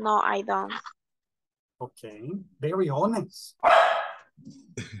 No, I don't. Okay, very honest.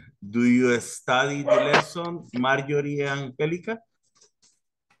 Do you study the lesson, Marjorie and Angelica?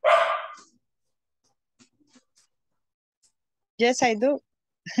 Yes, I do.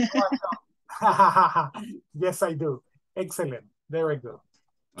 Yes, I do. Excellent. Very good.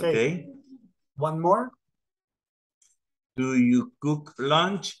 Okay. One more. Do you cook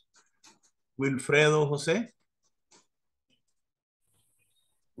lunch, Wilfredo Jose?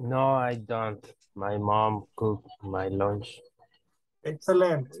 No, I don't. My mom cooked my lunch.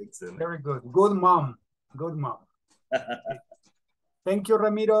 Excellent. Very good. Good mom. Good mom. Okay. Thank you,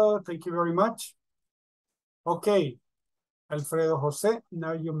 Ramiro. Thank you very much. Okay. Alfredo Jose,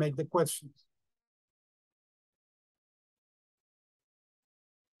 now you make the questions.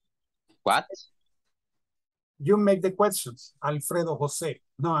 What? You make the questions, Alfredo Jose.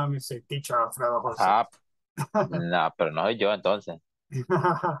 No, I'm say teacher Alfredo Jose. No, pero no soy yo entonces.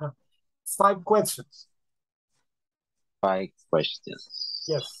 5 questions. 5 questions.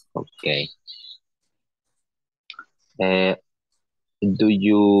 Yes. Okay. Do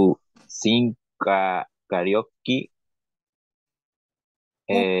you sing karaoke?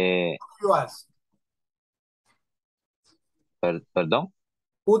 You ask. Perdón.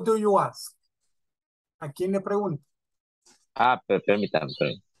 Who do you ask? ¿A quién le pregunta?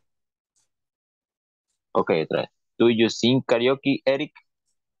 Permítame. Okay, otra vez. Do you sing karaoke, Eric?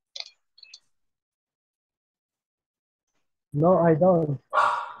 No, I don't.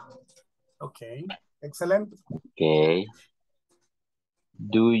 Okay, excellent. Okay.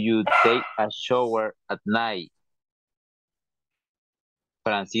 Do you take a shower at night,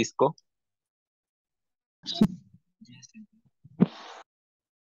 Francisco?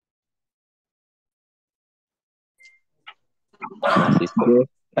 Francisco. Yes,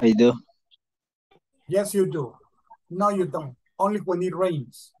 I do. Yes, you do. No, you don't. Only when it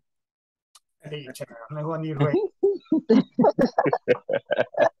rains. Teacher, only when it rains.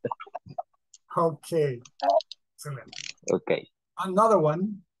 Okay. Excellent. Okay. Another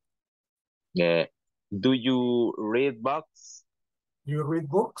one. Do you read books? You read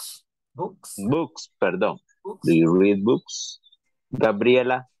books? Books? Books, perdón. Books? Do you read books?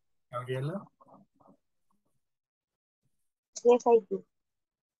 Gabriela. Gabriela? Yes, I do.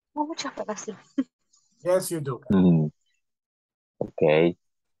 No muchas, pero sí. Yes, you do. Okay.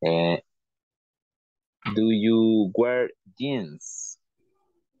 Do you wear jeans?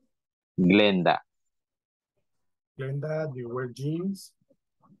 Glenda. Glenda, do you wear jeans?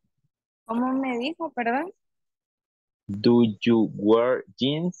 ¿Cómo me dijo, perdón? Do you wear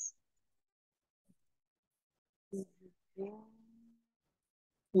jeans?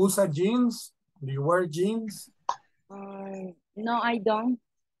 Usa jeans? Do you wear jeans? No, I don't.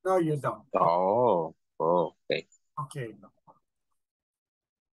 No, you don't. Oh, okay. Okay.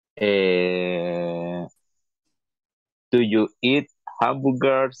 Do you eat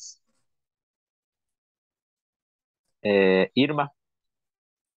hamburgers? Irma.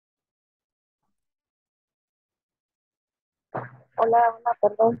 Hola,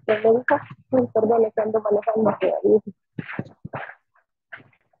 perdón, ¿qué me dijo? Ay, perdón, es que ando manejando todavía.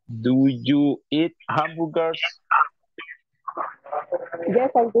 Do you eat hamburgers?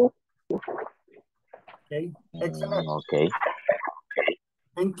 Yes, I do. Okay. Excellent. Okay.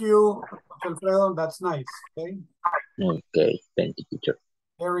 Thank you, Alfredo. That's nice. Okay. Okay. Thank you, teacher.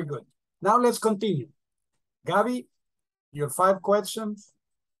 Very good. Now let's continue. Gaby, your 5 questions.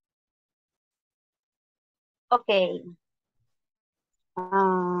 Okay.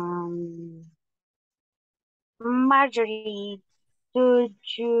 Marjorie, do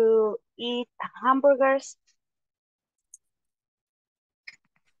you eat hamburgers?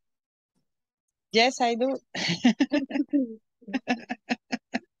 Yes, I do.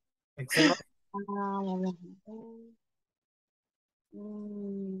 Excellent.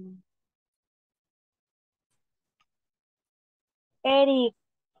 Eric,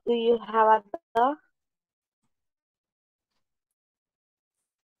 do you have a dog?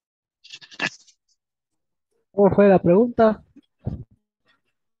 ¿Cómo fue la pregunta?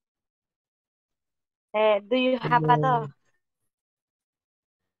 Do you have a dog?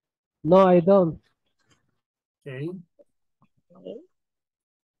 No, I don't. Okay.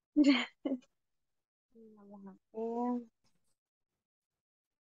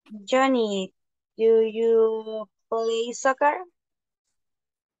 Johnny, do you play soccer?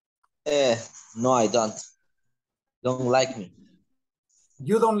 No, I don't. Don't like me.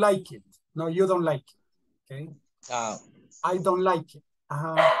 You don't like it. No, you don't like it. Okay. I don't like it.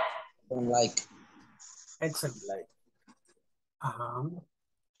 Don't like. Excellent.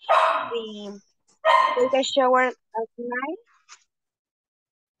 We take a shower at night.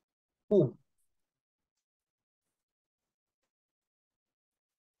 Who?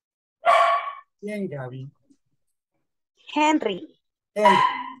 ¿Quién, Gaby? Henry.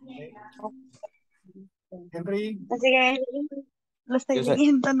 Henry. Así que lo estoy Yes,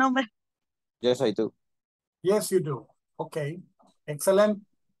 leyendo nombre. Yes, I do. Yes, you do. Okay. Excellent.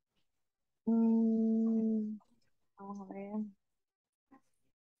 Vamos a ver.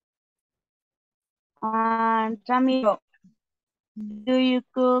 Ramiro, do you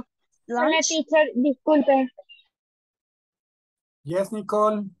cook lunch? Hola, teacher, disculpe. Yes,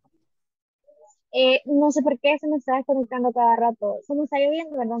 Nicole. No sé por qué se me está desconectando cada rato. Se me está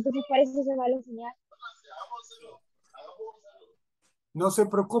lloviendo, ¿verdad? Entonces por eso se va la señal. No se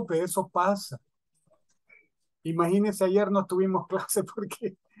preocupe, eso pasa. Imagínese, ayer no tuvimos clase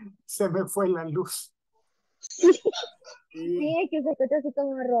porque se me fue la luz. Sí, es que se escucha así como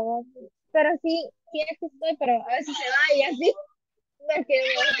un robot. Pero sí, sí es que estoy, pero a veces se va y así. No es que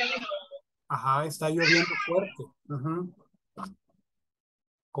Ajá, está lloviendo fuerte.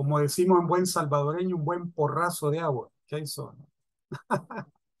 Como decimos en buen salvadoreño, un buen porrazo de agua. ¿Qué hizo?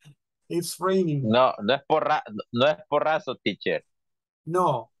 It's raining. No, no es porrazo, teacher.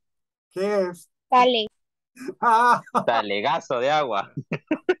 No. ¿Qué es? Vale. Talegazo de agua.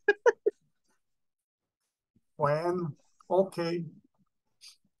 Bueno, okay.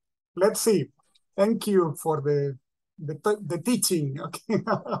 Let's see. Thank you for the teaching. Okay.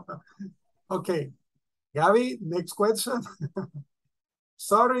 Okay. Gaby, next question.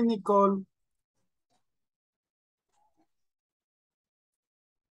 Sorry, Nicole.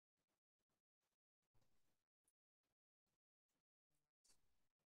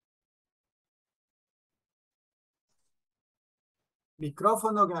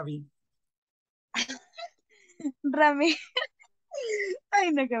 Micrófono, Gaby. Rami,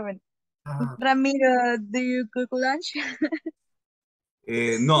 Ay, no, qué bueno. Ah, Ramiro, do you cook lunch?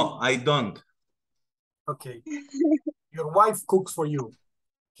 No, I don't. okay. Your wife cooks for you.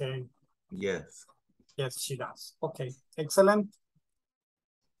 Okay. Yes. Yes, she does. Okay. Excellent.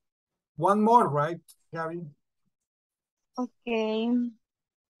 One more, right, Gabby? Okay.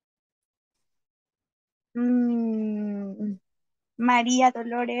 María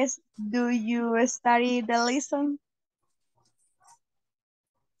Dolores, do you study the lesson?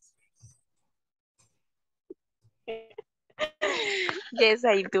 Yes,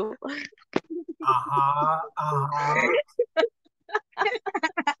 I do. Ajá, ajá. Ajá.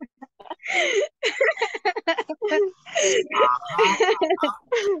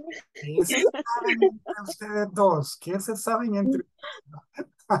 ¿Qué se saben entre ustedes dos? ¿Qué se saben entre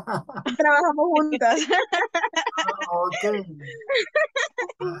Trabajamos juntas. Ok.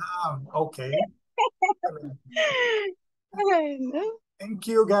 Ah, ok. Ay, no. Thank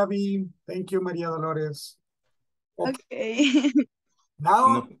you, Gabby. Thank you, María Dolores. Okay. Okay.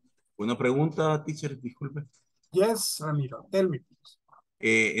 Now, Una pregunta, teacher, disculpe. yes, Ramiro, tell me.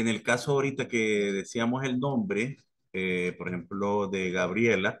 En el caso ahorita que decíamos el nombre, por ejemplo, de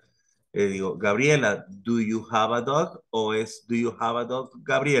Gabriela, digo, Gabriela, ¿do you have a dog? ¿O es ¿do you have a dog,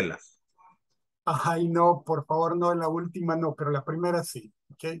 Gabriela? Ay, no, por favor, no, la última no, pero la primera sí.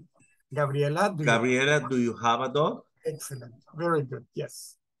 Okay. Gabriela, Gabriela, ¿do you have a dog? Excellent. Very good.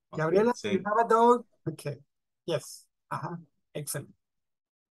 Yes. Okay, Gabriela, do you sí. have a dog? Okay. Yes. Excellent.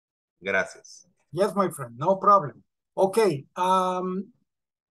 Gracias. Yes, my friend. No problem. Okay.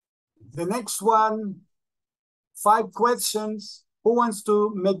 The next one, 5 questions. Who wants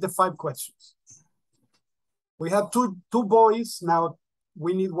to make the 5 questions? We have two boys. Now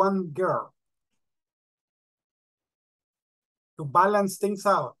we need 1 girl to balance things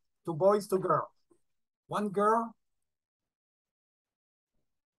out. 2 boys, 2 girls. 1 girl.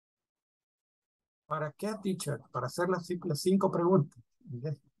 ¿Para qué, teacher? Para hacer las 5 preguntas.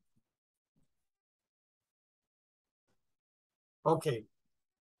 Yes. Ok.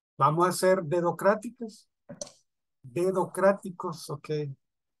 Vamos a hacer dedocráticos. Dedocráticos, ok.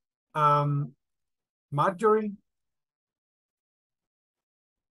 Marjorie.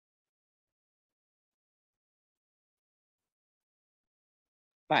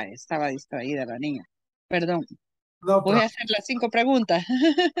 Vale, estaba distraída la niña. Perdón. No Voy a problem. hacer las 5 preguntas.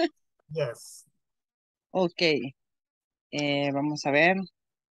 Yes. Ok. Vamos a ver.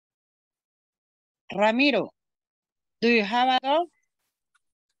 Ramiro, do you have a dog?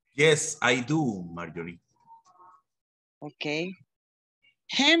 Yes, I do, Marjorie. Okay.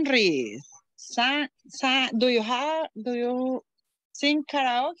 Henry, do you sing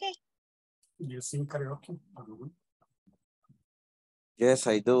karaoke? You sing karaoke? Yes,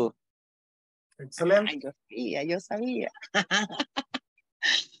 I do. Excellent. Ay, yo sabía.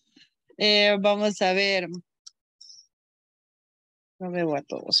 Vamos a ver. No veo a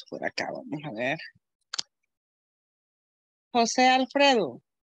todos por acá. Vamos a ver. José Alfredo,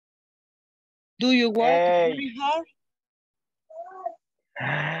 do you work Hey. very hard?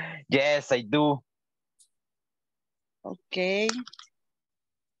 Yes, I do. Okay.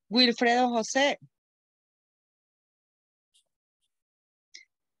 Wilfredo José,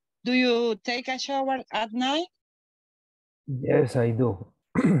 do you take a shower at night? Yes, I do.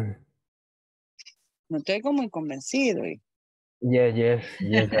 No estoy como muy convencido. Yes,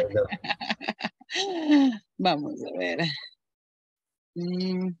 I do. Vamos a ver.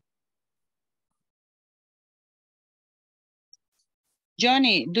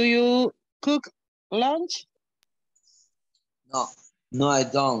 Johnny, do you cook lunch? No, I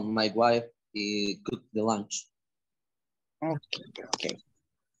don't. My wife cooked the lunch. Okay.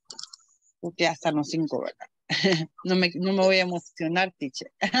 Porque ya están los 5, ¿verdad? No me voy a emocionar,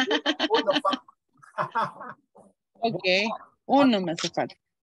 teacher. Ok, 1 me hace falta.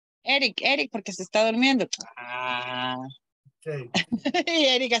 Eric, porque se está durmiendo. Okay. Y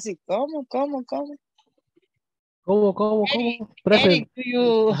Eric así, ¿cómo? ¿Cómo? Eric, Present.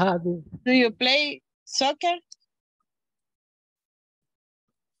 do you play soccer?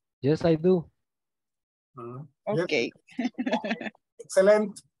 Yes, I do. Okay.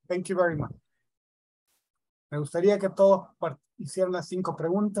 Excelente. Thank you very much. Me gustaría que todos hicieran las 5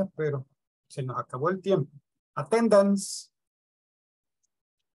 preguntas, pero se nos acabó el tiempo. Attendance.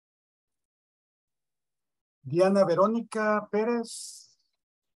 Diana Verónica Pérez.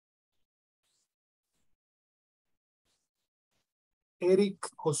 Eric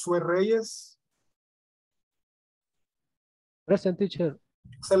Josué Reyes. Present, teacher.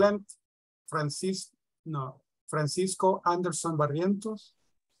 Excellent. Francisco Anderson Barrientos.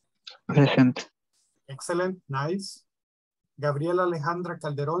 Present. Excellent. Nice. Gabriela Alejandra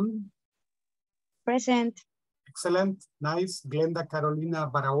Calderón. Present. Excellent. Nice. Glenda Carolina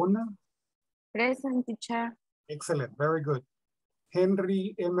Barahona. Present, teacher. Excellent. Very good.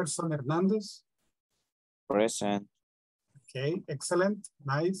 Henry Emerson Hernandez. Present. Okay. Excellent.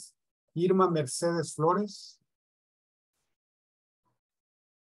 Nice. Irma Mercedes Flores.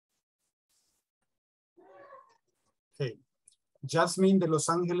 Okay. Jasmine de Los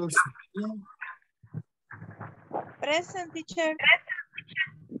Ángeles. Present, teacher.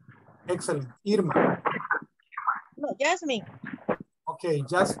 Excellent. Irma. No, Jasmine. Okay,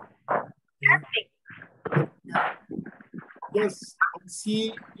 Jasmine. Okay. Yes, I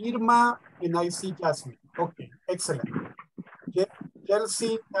see Irma and I see Jasmine. Okay, excellent.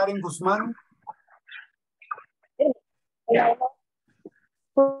 Chelsea Karen Guzman.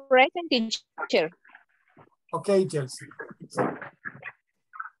 Present, teacher. Okay, Chelsea.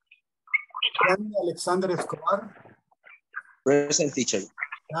 Danny Alexander Escobar. Present, teacher.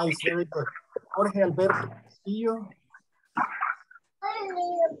 Nice, very good. Jorge Alberto Castillo.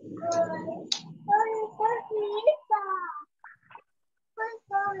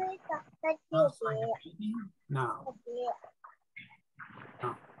 No.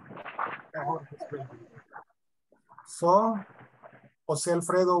 So, José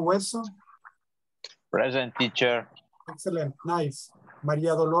Alfredo Hueso. Present, teacher. Excellent, nice.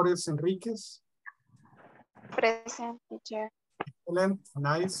 María Dolores Enríquez. Present, teacher. Excellent,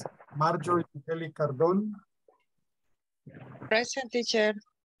 nice. Marjorie Kelly Cardón. Present, teacher.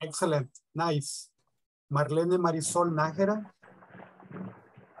 Excellent, nice. Marlene Marisol Nájera.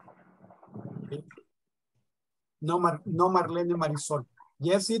 Okay. No Marlene Marisol.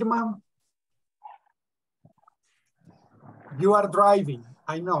 Yes, Irma. You are driving,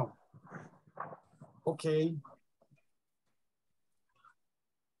 I know. Okay.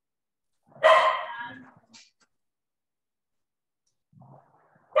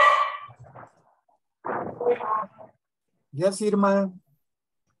 Yes, Irma.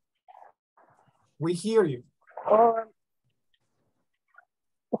 We hear you.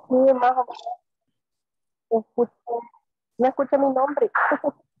 Sí, más o menos. No escuché mi nombre.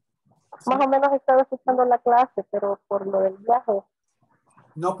 Más o menos estaba escuchando la clase, pero por lo del viaje.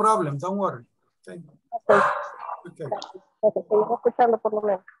 No problem, don't worry. Okay. Okay. Seguimos escuchando por lo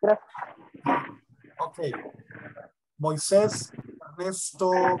menos. Gracias. Okay. Moisés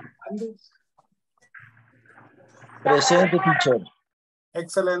Ernesto Hernández. Present, teacher.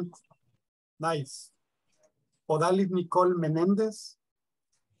 Excellent. Nice. Odalis Nicole Menéndez.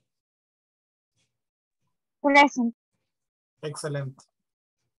 Present. Excellent.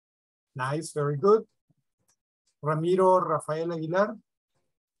 Nice, very good. Ramiro Rafael Aguilar.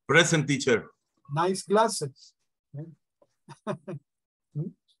 Present, teacher. Nice glasses.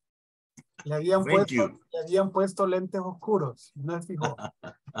 Le habían puesto lentes oscuros. No es fijo.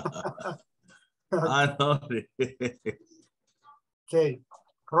 No. Okay.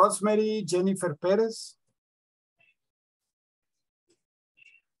 Rosemary Jennifer Pérez.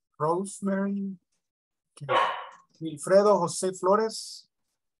 Rosemary. Okay. Wilfredo José Flores.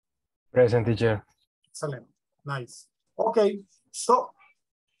 Present, teacher. Excellent. Nice. Okay. So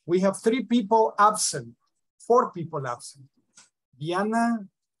we have 3 people absent. 4 people absent. Diana,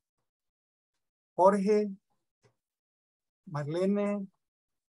 Jorge, Marlene,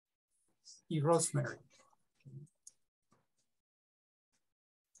 y Rosemary.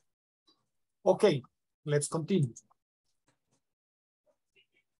 Okay, let's continue.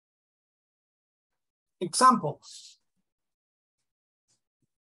 Examples.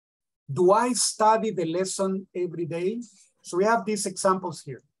 Do I study the lesson every day? So we have these examples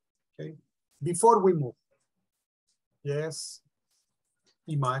here, okay? Before we move. Yes,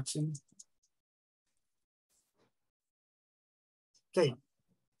 imagine. Okay.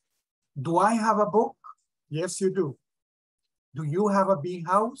 Do I have a book? Yes, you do. Do you have a big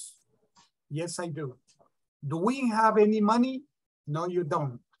house? Yes, I do. Do we have any money? No, you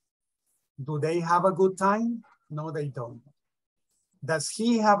don't. Do they have a good time? No, they don't. Does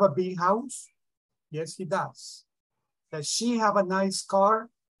he have a big house? Yes, he does. Does she have a nice car?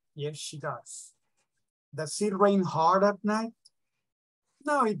 Yes, she does. Does it rain hard at night?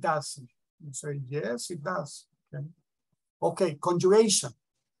 No, it doesn't. You say, yes, it does. Okay, okay, conjugation.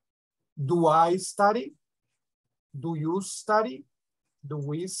 Do I study? Do you study? Do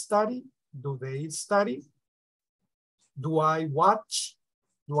we study? Do they study? Do I watch?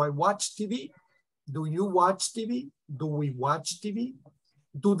 Do I watch TV? Do you watch TV? Do we watch TV?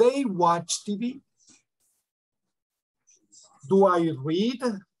 Do they watch TV? Do I read?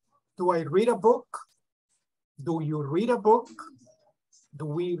 Do I read a book? Do you read a book? Do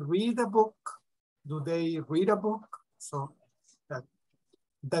we read a book? Do they read a book? So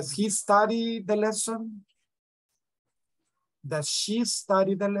Does he study the lesson? Does she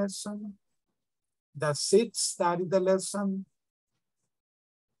study the lesson? Does it study the lesson?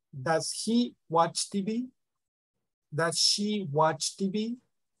 Does he watch TV? Does she watch TV?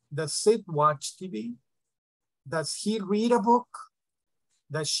 Does it watch TV? Does he read a book?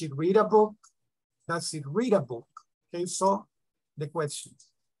 Does she read a book? Does it read a book? Okay, so the questions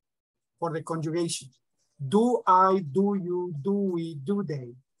for the conjugation. Do I, do you, do we, do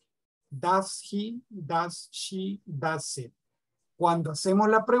they? Does he, does she, does it? Cuando hacemos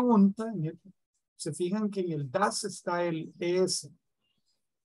la pregunta, se fijan que en el does está el es,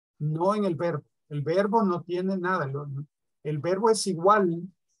 no en el verbo. El verbo no tiene nada. El verbo es igual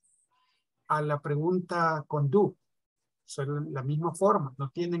a la pregunta con do. Son la misma forma, no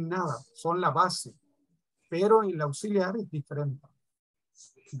tienen nada, son la base. Pero el auxiliar es diferente.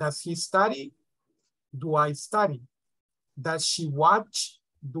 Does he study? Do I study? Does she watch?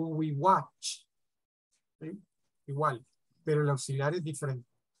 Do we watch? ¿Sí? Igual, pero el auxiliar es diferente.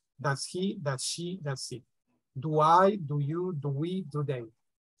 Does he, does she, does it. Do I, do you, do we, do they.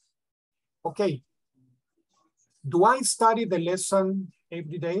 Okay. Do I study the lesson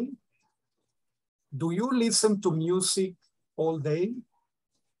every day? Do you listen to music all day?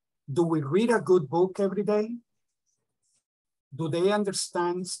 Do we read a good book every day? Do they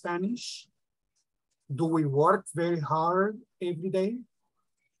understand Spanish? Do we work very hard every day?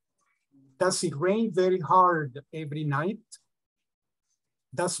 Does it rain very hard every night?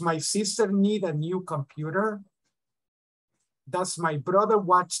 Does my sister need a new computer? Does my brother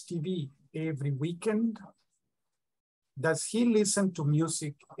watch TV every weekend? Does he listen to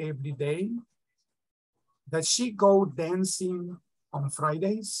music every day? Does she go dancing on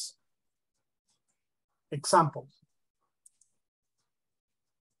Fridays? Example.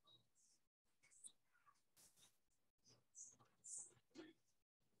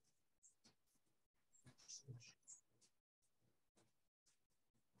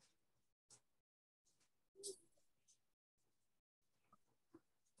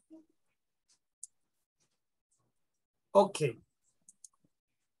 Okay.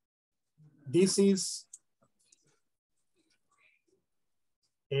 This is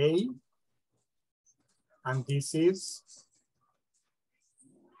A, and this is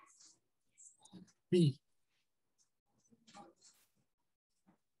B.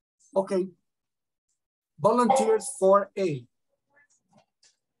 Okay. Volunteers for A.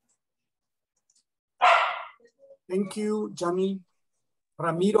 Thank you, Johnny.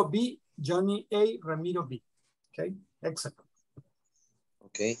 Ramiro B, Johnny A, Ramiro B. Okay, excellent.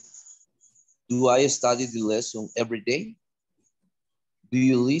 Okay. Do I study the lesson every day? Do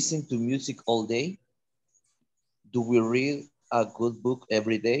you listen to music all day? Do we read a good book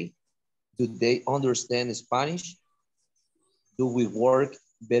every day? Do they understand Spanish? Do we work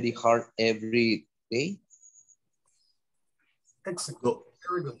very hard every day? Excellent.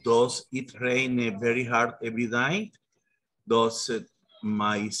 Does it rain very hard every night? Does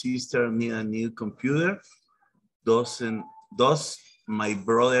my sister need a new computer? Does my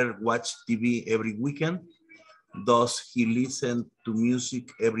brother watch TV every weekend? Does he listen to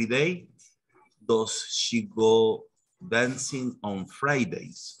music every day? Does she go dancing on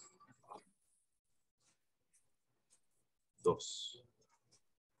Fridays? Dos.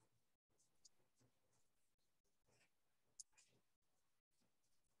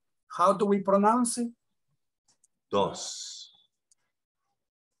 How do we pronounce it? Dos.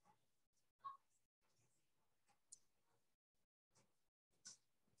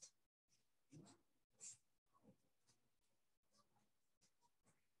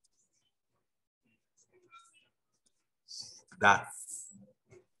 That.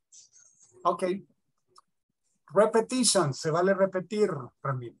 Okay. Repetition. Se vale repetir,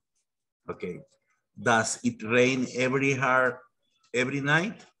 Ramiro. Okay. Does it rain every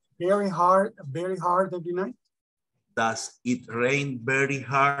night? Very hard every night. Does it rain very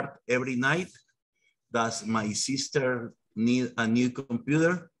hard every night? Does my sister need a new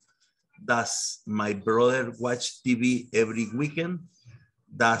computer? Does my brother watch TV every weekend?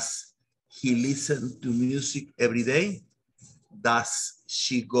 Does he listen to music every day? Does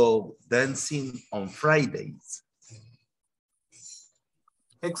she go dancing on Fridays?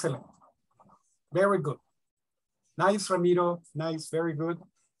 Excellent. Very good. Nice, Ramiro. Nice, very good.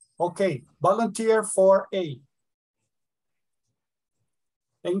 Okay, volunteer for A.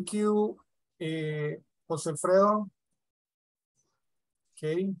 Thank you, Jose Alfredo.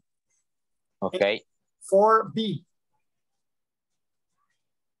 Okay. Okay. For B.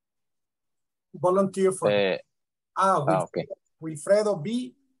 Volunteer for B. Okay. Wilfredo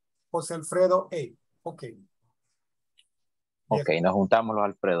B, Jose Alfredo A. Okay. Ok, nos juntamos los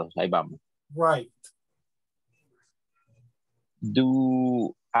Alfredos. Ahí vamos. Right.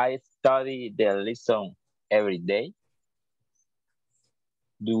 Do I study the lesson every day?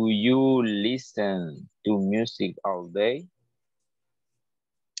 Do you listen to music all day?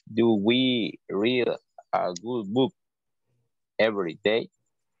 Do we read a good book every day?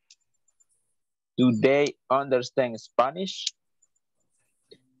 Do they understand Spanish?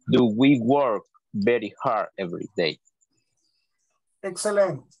 Do we work very hard every day?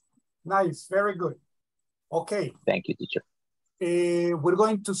 Excellent. Nice. Very good. Okay. Thank you, teacher. We're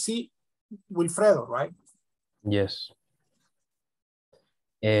going to see Wilfredo, right? Yes.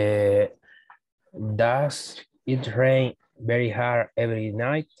 Does it rain very hard every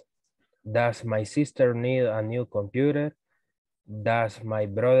night? Does my sister need a new computer? Does my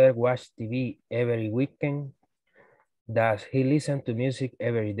brother watch TV every weekend? Does he listen to music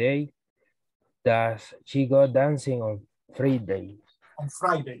every day? Does she go dancing on Friday? On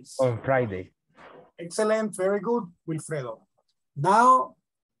Fridays. On Friday. Excellent. Very good, Wilfredo. Now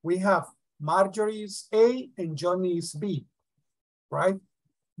we have Marjorie's A and Johnny's B, right?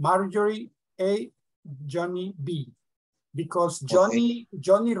 Marjorie A, Johnny B. Because Johnny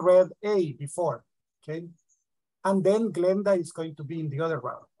read A before, okay? And then Glenda is going to be in the other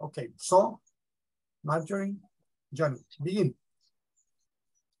round. Okay, so Marjorie, Johnny, begin.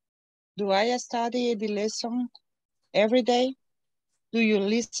 Do I study the lesson every day? Do you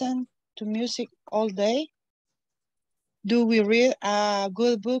listen to music all day? Do we read a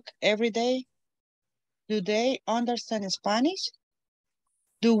good book every day? Do they understand Spanish?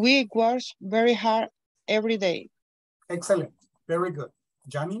 Do we work very hard every day? Excellent. Very good.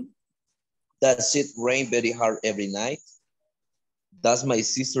 Johnny? Does it rain very hard every night? Does my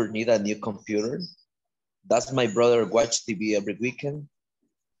sister need a new computer? Does my brother watch TV every weekend?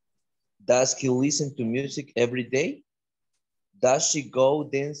 Does he listen to music every day? Does she go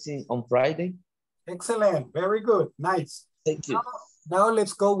dancing on Friday? Excellent. Very good. Nice. Thank you. Now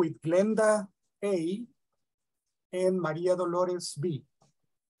let's go with Glenda A and Maria Dolores B.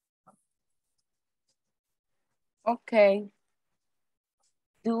 Okay.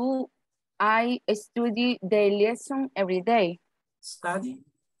 Do I study the lesson every day? Study?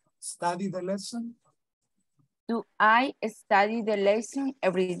 Study the lesson? Do I study the lesson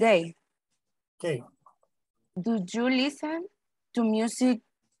every day? Okay. Do you listen to music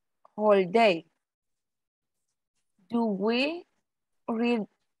all day? Do we read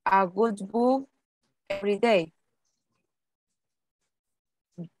a good book every day?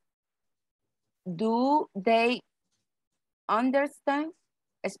 Do they understand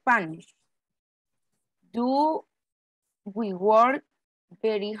Spanish? Do we work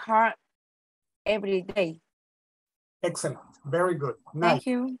very hard every day? Excellent. Very good. Nice. Thank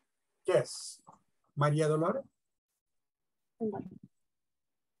you. Yes. Maria Dolores?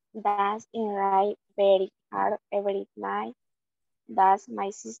 Does it rain very hard every night? Does my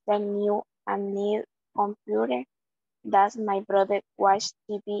sister need a new computer? Does my brother watch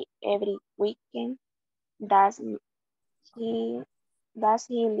TV every weekend? Does he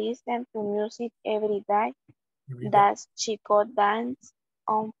listen to music every day? Does she go dance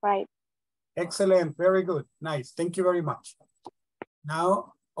on Friday? Excellent. Very good. Nice. Thank you very much.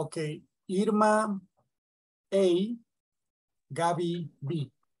 Now, okay. Irma A, Gabi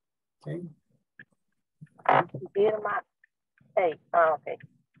B. Okay. Irma A. Okay.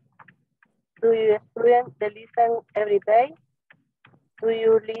 Do you student the listen every day? Do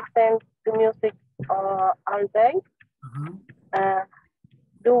you listen to music all day?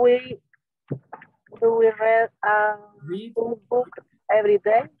 Do we read a good book every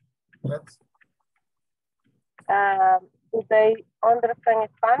day? Yes. Do they understand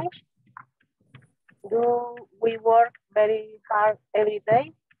Spanish? Do we work very hard every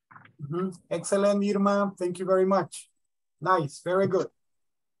day? Excellent, Irma. Thank you very much. Nice. Very good.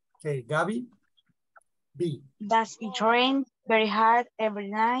 Okay, Gabi B. Does it rain very hard every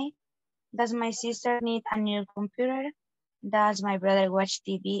night? Does my sister need a new computer? Does my brother watch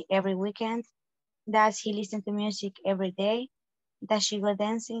TV every weekend? Does he listen to music every day? Does she go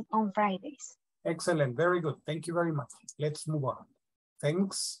dancing on Fridays? Excellent. Very good. Thank you very much. Let's move on.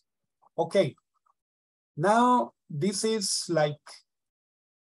 Thanks. Okay. Now, this is like,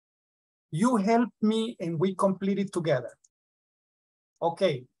 you help me and we complete it together.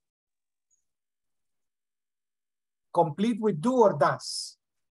 Okay. Complete with do or does.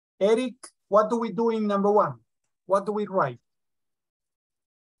 Eric, what do we do in number 1? What do we write?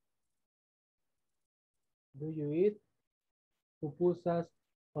 Do you eat pupusas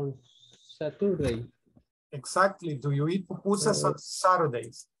on Saturday? Exactly. Do you eat pupusas on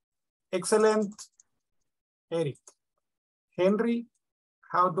Saturdays? Excellent, Eric. Henry,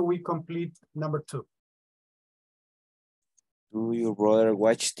 how do we complete number 2? Do your brother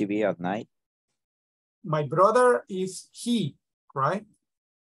watch TV at night? My brother is he, right?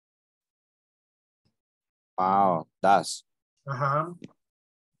 Wow, does.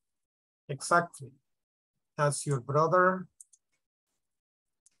 Exactly. Does your brother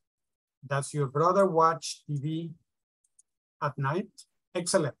watch TV at night?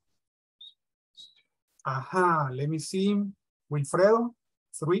 Excellent. Let me see. Wilfredo,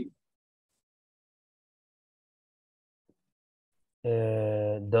 3.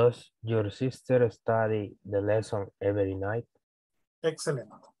 Does your sister study the lesson every night? Excellent.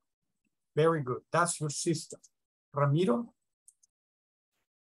 Very good. That's your sister. Ramiro?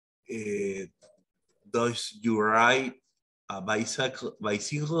 Does you ride a bicycle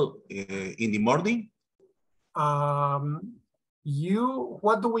in the morning?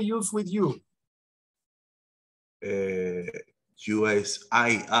 What do we use with you?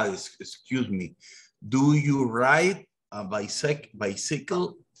 Excuse me. Do you ride a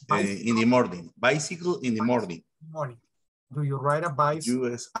bicycle in the morning? Bicycle in the morning. Do you ride a bicycle?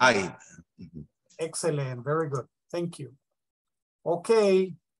 USI. Excellent. Very good. Thank you.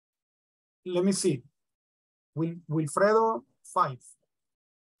 Okay. Let me see. Wilfredo, 5.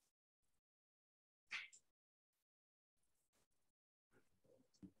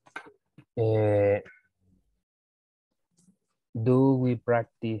 Do we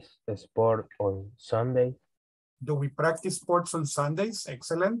practice sport on Sunday? Do we practice sports on Sundays?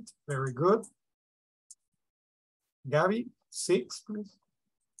 Excellent. Very good. Gabby, 6, please.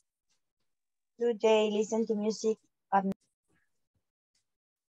 Do they listen to music at night?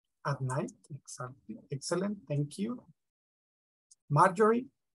 At night, exactly. Excellent. Thank you. Marjorie?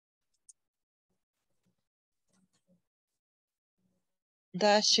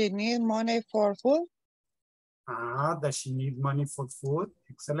 Does she need money for food? Does she need money for food?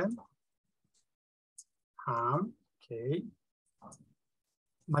 Excellent. Okay.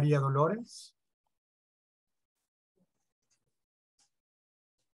 María Dolores?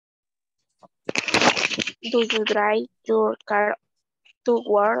 Do you drive your car to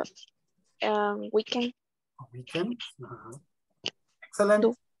work weekend? Weekend. Excellent.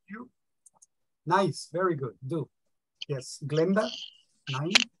 Do. You. Nice. Very good. Do. Yes. Glenda,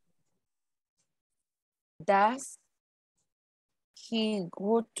 9. Does he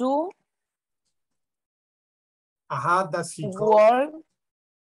go to Does he go work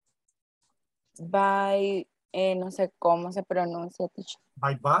by, no sé cómo se pronuncia, teacher.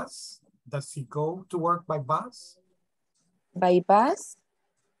 by bus? Does he go to work by bus? By bus?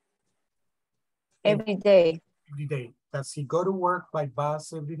 Every day. Every day. Does he go to work by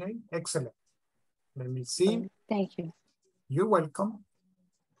bus every day? Excellent. Let me see. Thank you. You're welcome.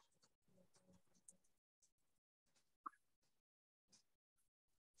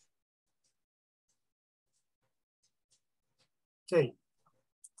 Okay.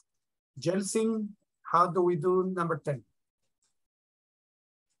 Jelsin, how do we do number 10?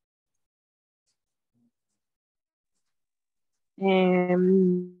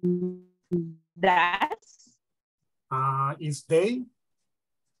 Does. Is they?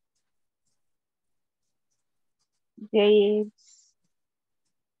 They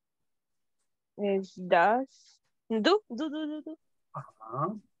is does. Do.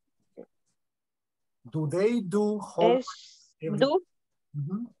 Do they do homework? Do.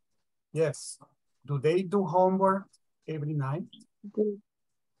 Yes. Do they do homework every night? Do.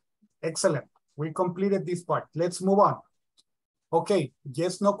 Excellent. We completed this part. Let's move on. Okay.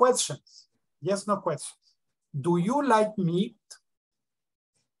 Yes, no questions. Yes, no questions. Do you like meat?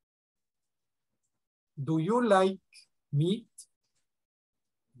 Do you like meat?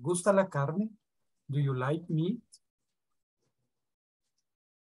 ¿Gusta la carne? Do you like meat?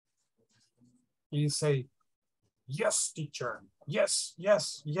 You say, yes, teacher. Yes,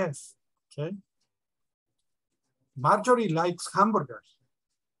 yes, yes. Okay. Marjorie likes hamburgers.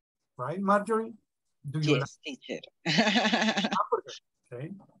 Right, Marjorie? Do you Yes, teacher. like hamburgers?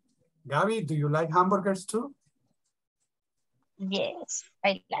 Okay. Gabby, do you like hamburgers too? Yes,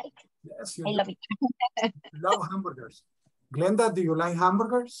 I like. Yes, you I do. love it. You love hamburgers. Glenda, do you like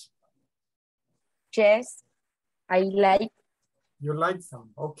hamburgers? Yes, I like. You like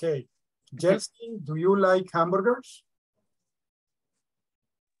them. Okay. Jelsin, do you like hamburgers?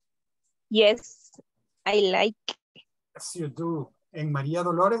 Yes, I like. Yes, you do. And Maria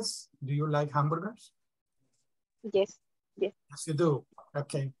Dolores, do you like hamburgers? Yes, yes. Yes, you do.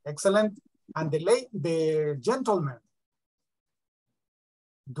 Okay, excellent. And the gentleman,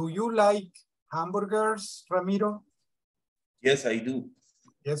 do you like hamburgers, Ramiro? Yes, I do.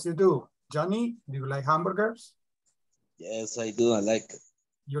 Yes, you do. Johnny, do you like hamburgers? Yes, I do. I like it.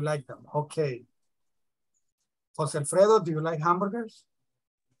 You like them. Okay. Jose Alfredo, do you like hamburgers?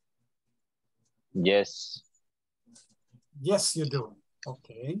 Yes. Yes, you do.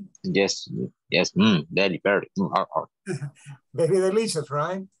 Okay. Yes. Yes. Very. Very delicious,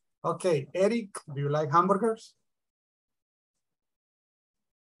 right? Okay. Eric, do you like hamburgers?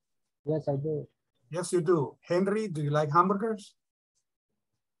 Yes, I do. Yes, you do. Henry, do you like hamburgers?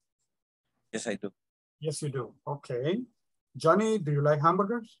 Yes, I do. Yes, you do. Okay. Johnny, do you like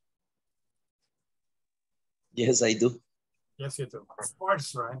hamburgers? Yes, I do. Yes, you do. Of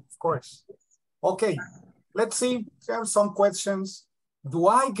course, right? Of course. Okay. Let's see. We have some questions. Do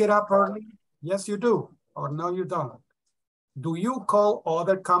I get up early? Yes, you do. Or no, you don't. Do you call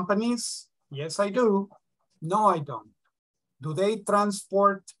other companies? Yes, I do. No, I don't. Do they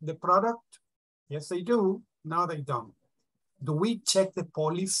transport the product? Yes, they do. No, they don't. Do we check the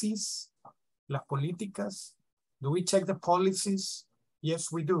policies? Las políticas? Do we check the policies?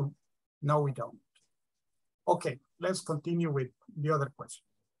 Yes, we do. No, we don't. Okay, let's continue with the other question.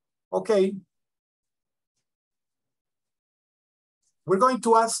 Okay. We're going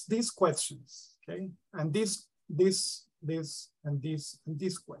to ask these questions, okay? And this, and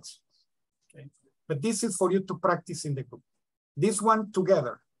these questions, okay? But this is for you to practice in the group. This one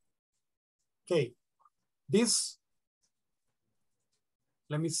together. Okay, this,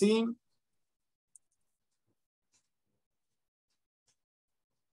 let me see.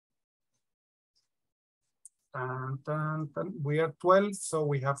 We are 12, so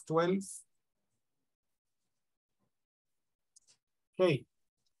we have 12. Okay,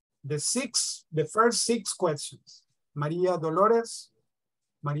 the first 6 questions. Maria Dolores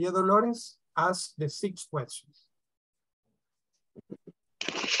asked the 6 questions.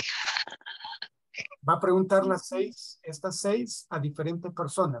 Va a preguntar estas 6 a diferentes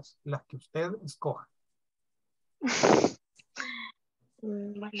personas, las que usted escoja.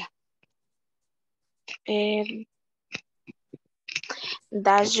 Bueno.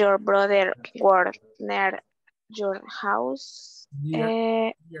 Does your brother work near your house?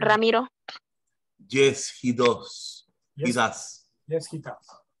 Ramiro. Yes, he does. Yes, he does. Yes, he does.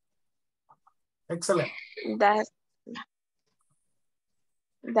 Excellent.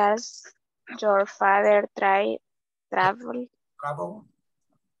 Does your father travels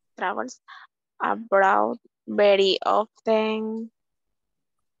abroad very often?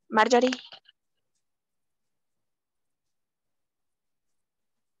 Marjorie.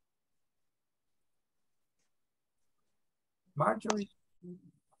 Marjorie.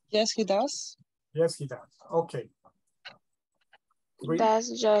 Yes, he does. Yes, he does. Okay.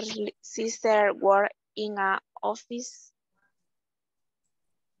 Does your sister work in an office?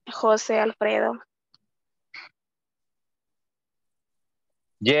 Jose Alfredo.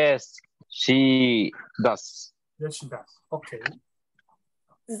 Yes, she does. Yes, she does. Okay.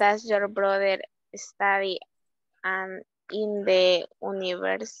 Does your brother study in the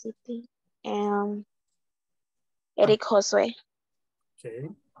university? Eric Josue. Okay.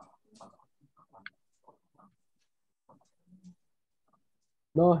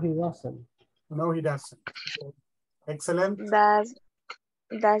 No, he doesn't. No, he doesn't. Excellent. Does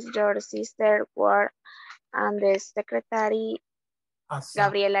your sister work and the secretary?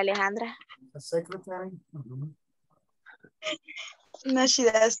 Gabriela Alejandra. The secretary? Mm-hmm. No, she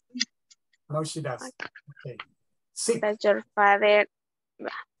does. No, she does. Okay. Does your father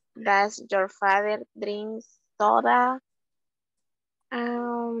drink soda?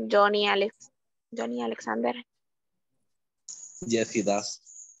 Johnny Alexander. Yes, he does.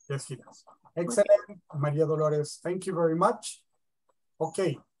 Yes, he does. Excellent, Maria Dolores. Thank you very much.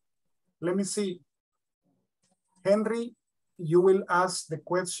 Okay, let me see. Henry, you will ask the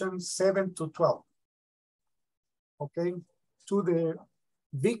questions 7 to 12. Okay, to the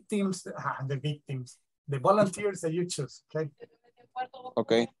victims, the volunteers that you choose, okay?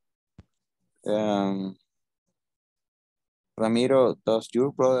 Okay. Ramiro, does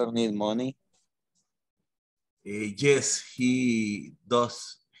your brother need money? Yes, he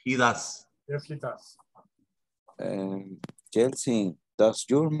does. He does. Yes, he does. Chelsea, does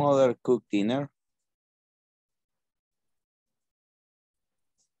your mother cook dinner?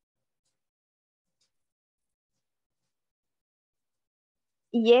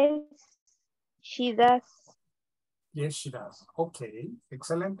 Yes, she does. Yes, she does. Okay,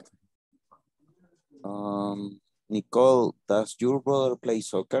 excellent. Nicole, does your brother play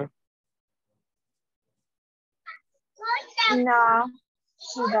soccer? No,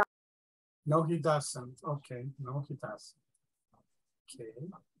 she doesn't. No, he doesn't. Okay, no, he doesn't. Okay.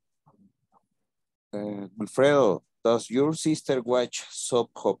 Wilfredo, does your sister watch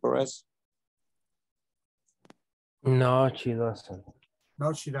soap operas? No, she doesn't.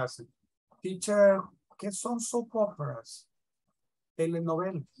 No, she doesn't. Teacher, ¿qué son soap operas?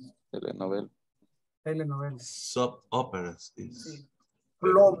 Telenovelas. Telenovela. Telenovelas. Soap operas is. Sí.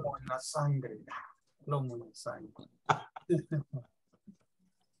 Plomo en la sangre. Plomo en la sangre.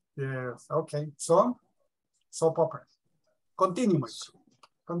 Yes, okay. So, soap operas. Continue.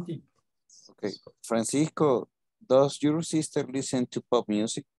 Continue. Okay. Francisco, does your sister listen to pop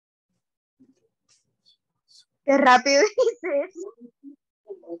music? Qué rápido dice eso.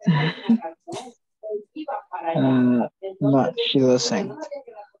 No, she doesn't.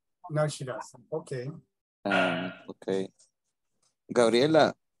 No, she doesn't. Okay. Okay.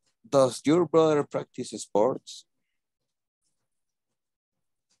 Gabriela, does your brother practice sports?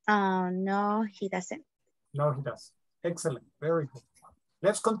 No, he doesn't. No, he doesn't. Excellent. Very good.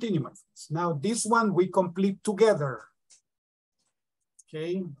 Let's continue, my friends. Now, this one we complete together.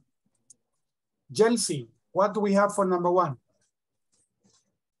 Okay. Chelsea, what do we have for number one?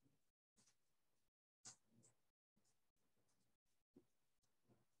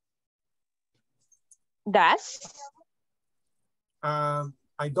 Does.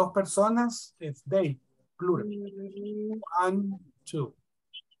 Hay dos personas, it's they, plural. One, two.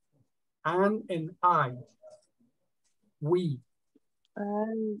 Anne and I. We.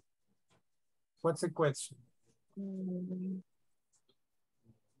 What's the question?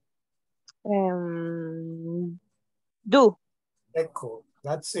 Do. Echo.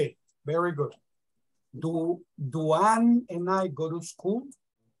 That's it. Very good. Do Anne and I go to school?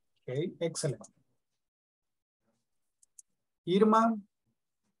 Okay, excellent. Irma.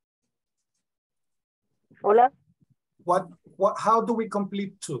 Hola. How do we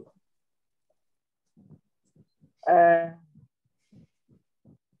complete two?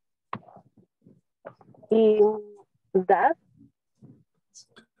 Y das.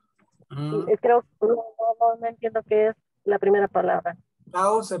 Creo que no entiendo qué es la primera palabra.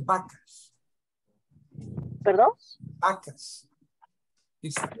 Daos de vacas. ¿Perdón? Vacas.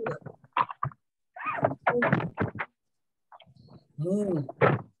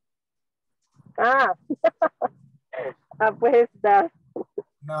 Ah. Pues das.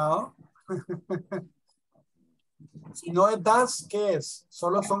 No. Si no es das, ¿qué es?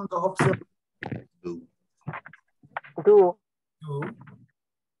 Solo son dos opciones. Do.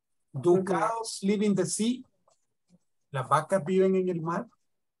 Do cows live in the sea? ¿Las vacas viven en el mar?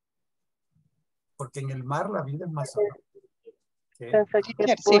 Porque en el mar la vida es más saludable. Okay.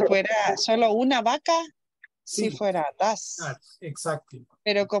 Si fuera solo una vaca, sí. Si fuera das. Exacto.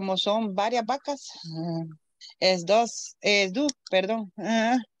 Pero como son varias vacas, es dos, do, perdón.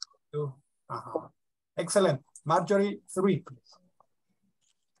 Do. Ajá. Excellent. Marjorie, 3, please.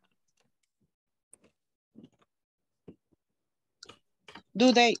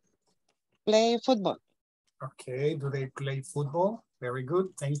 Do they play football? Okay, do they play football? Very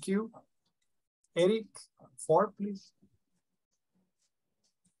good, thank you. Eric, 4, please.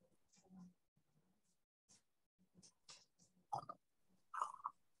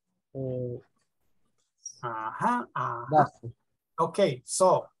 Okay,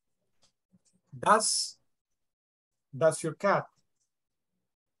 so does your cat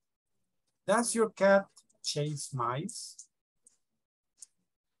chase mice?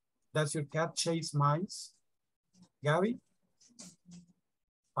 Does your cat chase mice? Gabby?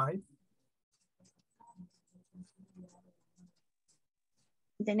 5.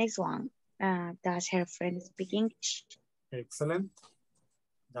 The next one. Does her friend speak English? Excellent.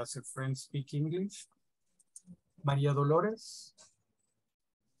 Does your friend speak English? María Dolores?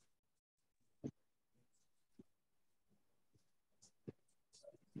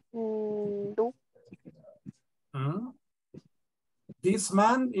 Do. This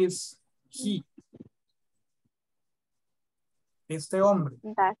man is he. Este hombre.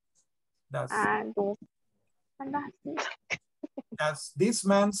 Do. Does this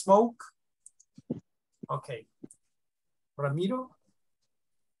man smoke? Okay. Ramiro?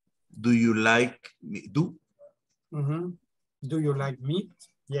 Do you like me? Do? Do you like meat?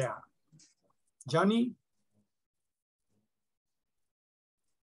 Yeah. Johnny?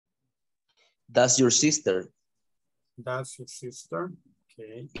 Does your sister? Does your sister?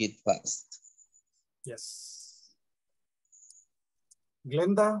 Okay. Eat fast? Yes.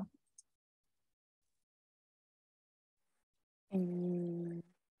 Glenda?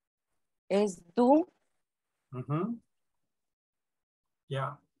 Es do.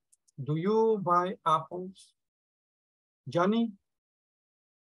 Yeah. Do you buy apples? Johnny?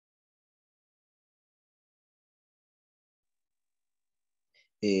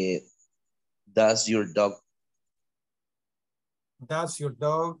 Does your dog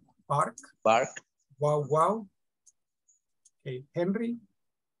bark? Bark? Wow, wow. Okay, Henry.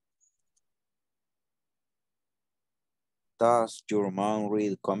 Does your mom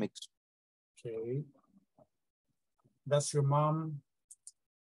read comics? Okay. Does your mom?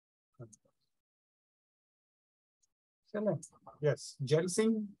 Excellent. Yes,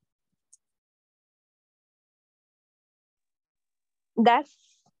 Jelsin.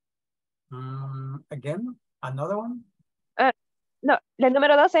 Das. Again, another one. No, el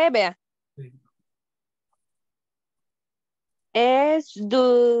número 12 es, vea. Sí. Es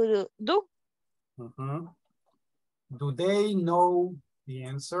do. Do they know the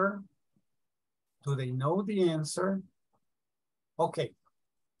answer? Do they know the answer? Ok.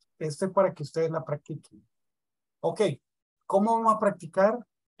 Este es para que ustedes la practiquen. Ok. ¿Cómo vamos a practicar?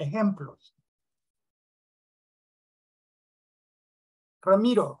 Ejemplos.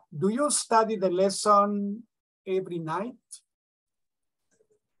 Ramiro, do you study the lesson every night?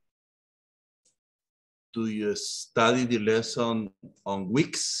 Do you study the lesson on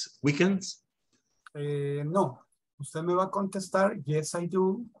weekends? No. Usted me va a contestar, yes, I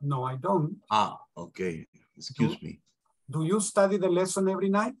do. No, I don't. Ah, okay. Excuse me. Do you study the lesson every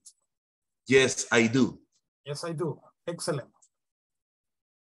night? Yes, I do. Yes, I do. Excellent.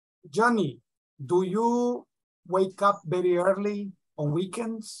 Johnny, do you wake up very early on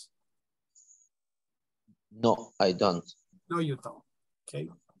weekends? No, I don't. No, you don't. Okay,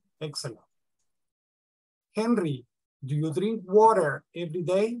 excellent. Henry, do you drink water every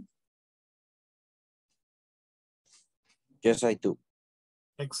day? Yes, I do.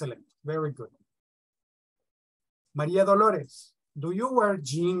 Excellent, very good. María Dolores, do you wear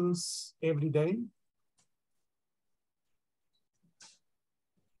jeans every day?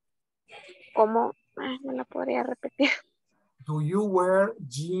 ¿Cómo? No la podría repetir. Do you wear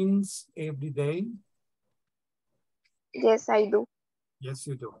jeans every day? Yes, I do. Yes,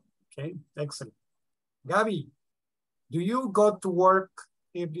 you do. Okay, excellent. Gabby, do you go to work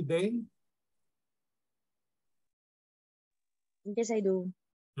every day? Yes, I do.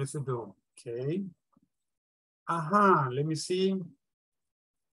 Yes, you do. Okay. Let me see.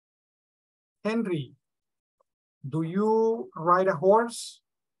 Henry, do you ride a horse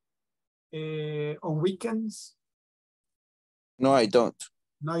on weekends? No, I don't.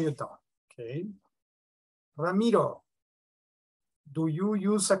 No, you don't. Okay. Ramiro, do you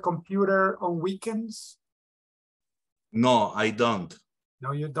use a computer on weekends? No, I don't.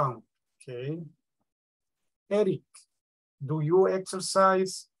 No, you don't. Okay. Eric, do you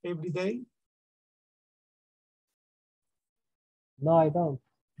exercise every day? No, I don't.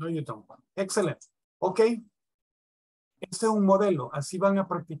 No, you don't. Excellent. Ok. Este es un modelo. Así van a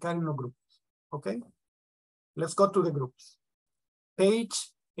practicar en los grupos. Ok. Let's go to the groups.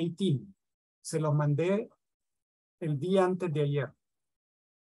 Page 18. Se los mandé el día antes de ayer.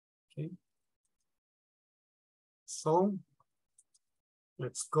 Ok. So,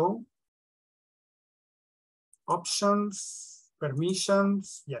 let's go. Options,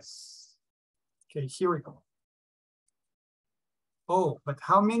 permissions, yes. Okay, here we go. Oh, but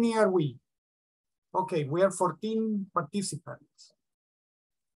how many are we? Okay, we are 14 participants.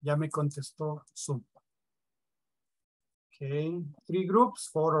 Ya me contestó Zoom. Okay, 3 groups,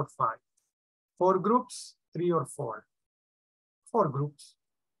 4 or 5. 4 groups, 3 or 4. 4 groups.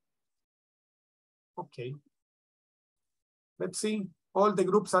 Okay. Let's see. All the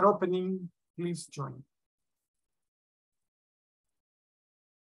groups are opening. Please join.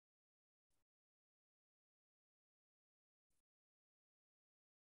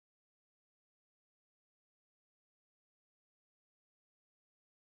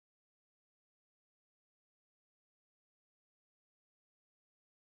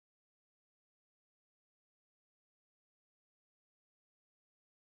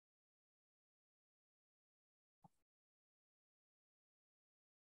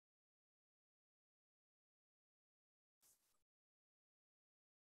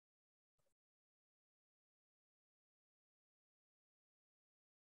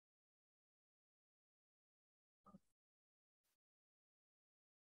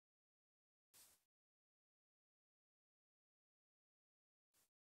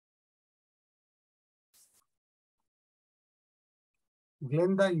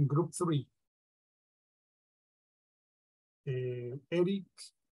 Glenda in group 3. Eric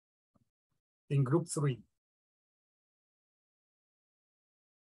in group 3.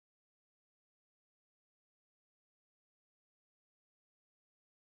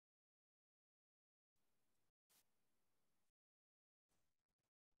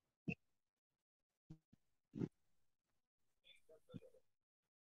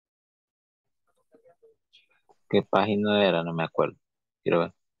 ¿Qué página era? No me acuerdo. Quiero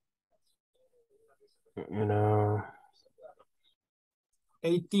ver. No.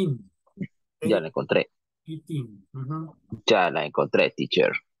 18. Ya la encontré. 18. Ujú. Ya la encontré,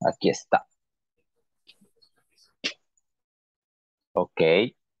 teacher. Aquí está. Ok.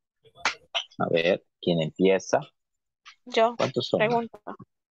 A ver, ¿quién empieza? Yo ¿Cuántos son? pregunto.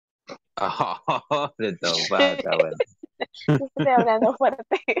 Oh, de todas, está bueno. Yo estoy hablando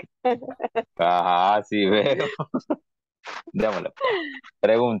fuerte. Ajá, sí veo. Démosle.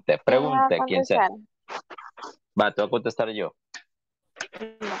 Pregunte, ¿Quién va a pregunte, ¿quién sea? contestar? Va, te voy a contestar yo.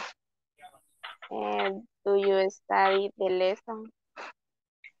 Do you study the lesson?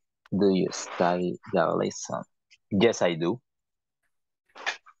 Do you study the lesson? Yes, I do.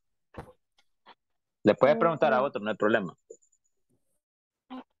 Le puedes preguntar a otro, no hay problema.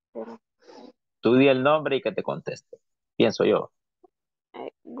 Tú di el nombre y que te conteste. Pienso yo.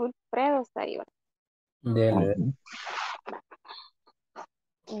 Wilfredo está ahí. Dele.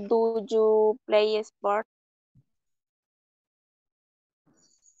 Do you play sport?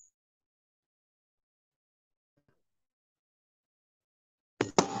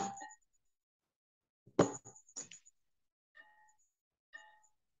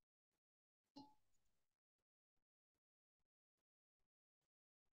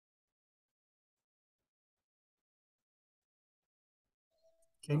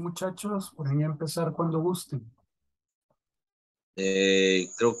 Ok, muchachos, pueden empezar cuando gusten.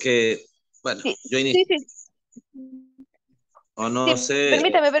 Creo que, bueno, Sí, yo sí, inicio. sí. O no Sí, sé.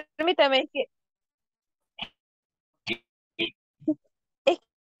 permítame, es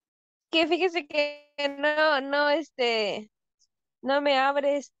que fíjese que no me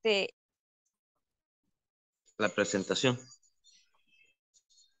abre La presentación.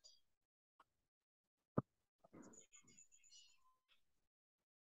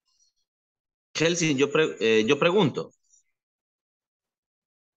 Helsin, yo pregunto.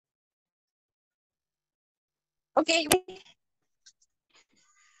 ok,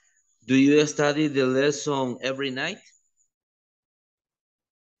 Do you study the lesson every night?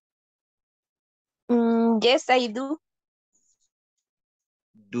 yes, I do.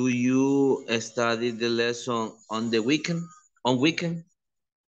 Do you study the lesson on the weekend? On weekend?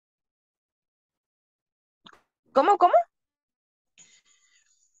 ¿Cómo?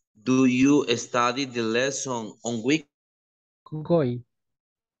 Do you study the lesson on weekend? Goy.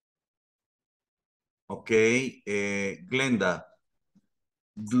 Ok, Glenda,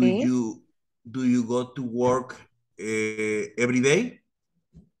 do Sí. you go to work every day?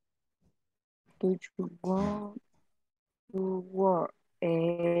 Do you go to work?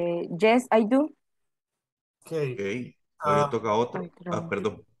 Yes, I do. Ok. Ok, todavía toca otro. Ay,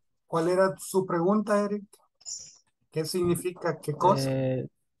 Perdón. ¿Cuál era su pregunta, Eric? ¿Qué significa qué cosa?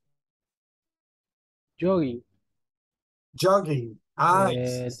 Jogging. Jogging.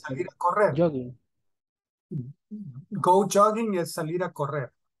 Es salir a correr. Jogging. Go jogging es salir a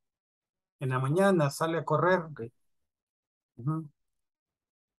correr. En la mañana sale a correr. Okay. Ujú.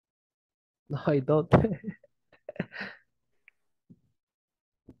 No, I don't.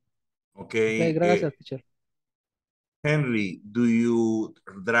 Ok, Ok, gracias, teacher. Henry, do you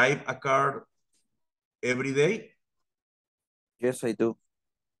drive a car every day? Yes, I do.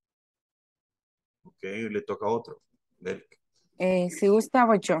 Ok, le toca a otro. Eric. Si gusta,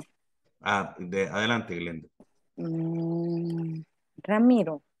 voy yo. Adelante, Glenda.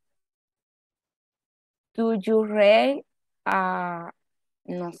 Ramiro, do you read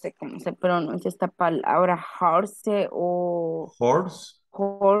no sé cómo se pronuncia esta palabra, horse o Horse.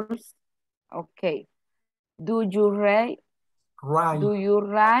 horse? Ok. Do you read? Right. Do you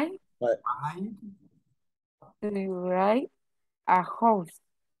ride? Right. Do you ride a horse?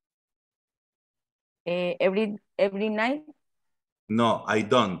 Every night? No, I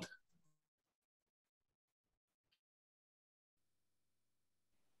don't.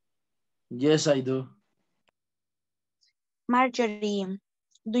 Yes, I do. Marjorie,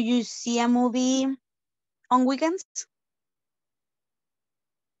 do you see a movie on weekends?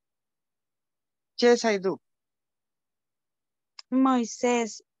 Yes, I do.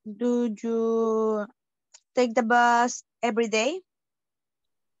 Moises, do you take the bus every day?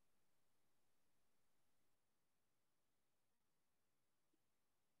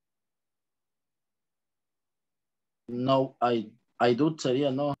 No, I do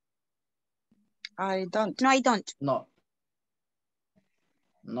sería no. I don't. No, I don't. No.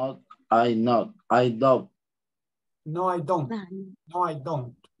 Not, I not. I don't. No, I don't. No. No, I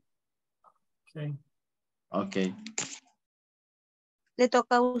don't. Okay. Ok. Le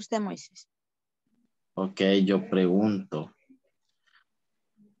toca a usted, Moisés. Ok, yo pregunto.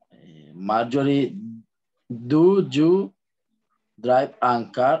 Marjorie, do you drive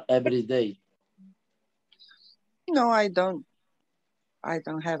a car every day? No, I don't. I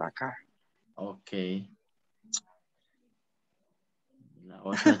don't have a car. Ok. La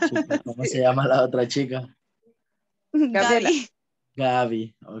otra chica, ¿cómo se llama la otra chica? Gabriela.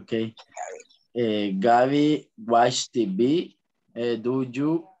 Gaby, ok. Gaby, watch TV. Do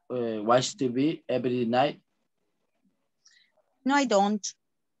you watch TV every night? No, I don't.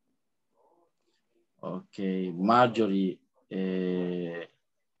 Okay, Marjorie,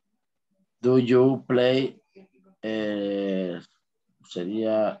 do you play,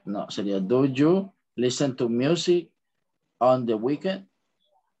 sería, do you listen to music on the weekend?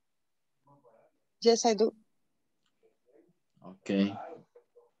 Yes, I do. Okay.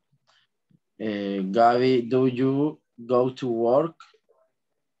 Gaby, do you go to work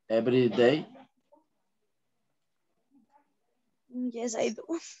every day? Yes, I do.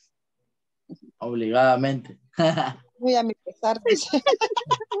 Obligadamente. Voy a mi pesar, dice.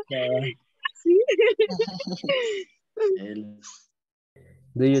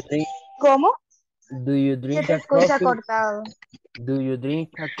 Do you drink? ¿Cómo? Do you Se drink te a escucha coffee? cortado. Do you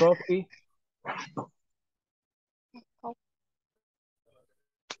drink a coffee?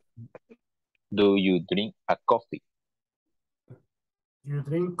 Do you drink a coffee? You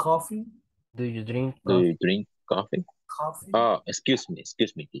drink coffee? Do you drink Do coffee? you drink coffee? Coffee? Oh, excuse me,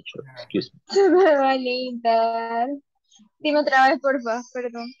 teacher. Excuse me. Se me va a linda. Dime otra vez, por favor,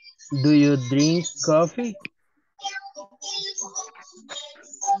 perdón. Do you drink coffee?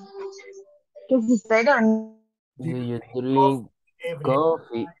 Que si estoy dormida. Do you drink Every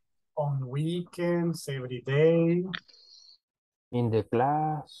coffee on weekends, every day. in the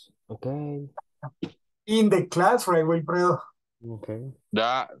class? Okay. In the class, right, Wilfredo? Okay.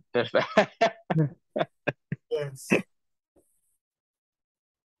 Perfecto. Yes.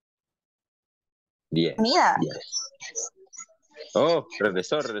 Bien. Mira. Oh,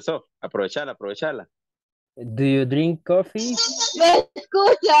 regresó. Aprovechala. Do you drink coffee? ¿Me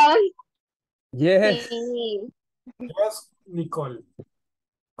escuchan? Yes. Sí. Yes, Nicole.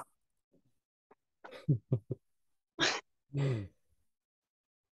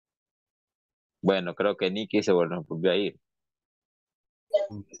 Bueno, creo que Nikki se volvió a ir.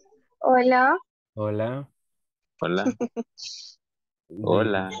 Hola. Hola. Hola. Do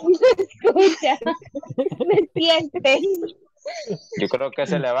Hola. ¿Me escuchan? ¿Me sienten? Yo creo que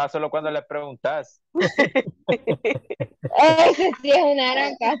se le va solo cuando le preguntas. Ese sí es una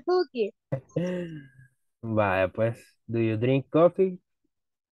gran kazuki. Vaya, pues. Do you drink coffee?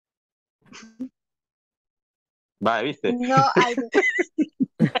 Va, ¿viste? No, I don't.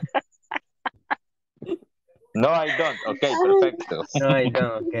 No, I don't. Ok, perfecto. No, I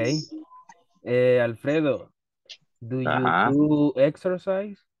don't, okay. Alfredo, do you Ajá. do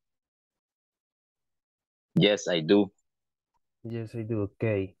exercise? Yes, I do. Yes, I do,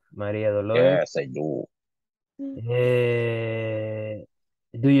 okay. María Dolores. Yes, I do.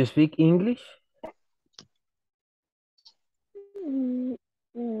 Do you speak English?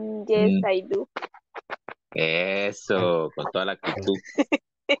 Yes, I do. Eso, con toda la actitud.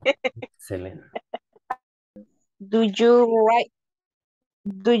 Excelente. Do you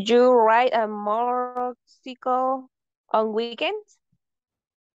ride a motorcycle on weekends?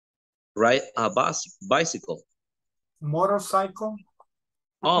 Ride a bicycle. Motorcycle?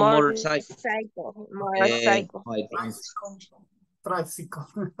 Oh, motorcycle. Motorcycle. I don't. Tricycle.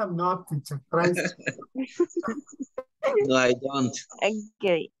 I'm not teacher. Tricycle. No, I don't.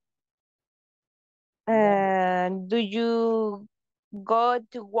 Okay. Do you go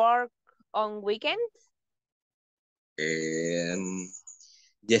to work on weekends?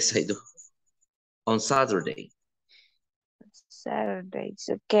 Yes, I do. On Saturday. Saturdays,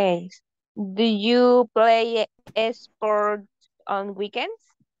 okay. Do you play sports on weekends?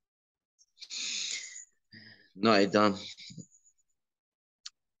 No, I don't.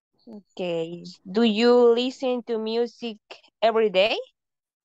 Okay. Do you listen to music every day?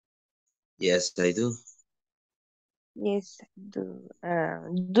 Yes, I do. Yes, do.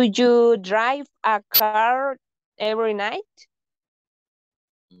 Do you drive a car every night?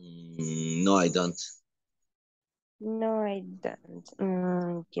 No, I don't. No, I don't.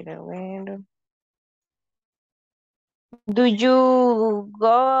 Quiero ver. Do you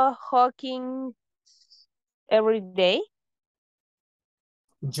go hiking every day?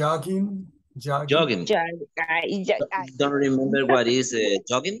 Jogging. Jogging. I Don't remember what is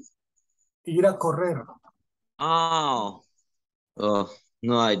jogging? Ir a correr. Oh, no,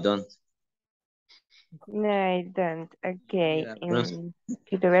 I don't. No, I don't. Okay. Yeah,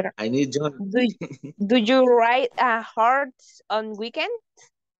 Quiero ver. I need jogging. Do you ride a horse on weekends?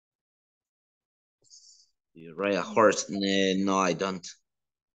 You ride a horse? No, I don't.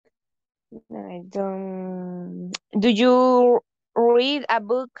 No, I don't. Do you read a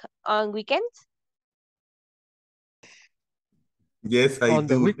book on weekends? Yes, I On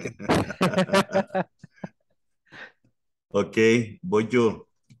the do. weekend. Ok, voy yo.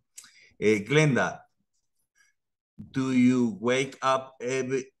 Glenda, do you wake up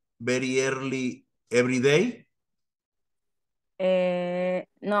very early every day?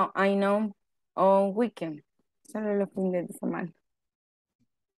 No, I know on weekend. Solo los fines de semana.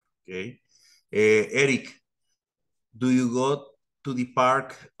 Okay. Eric, do you go to the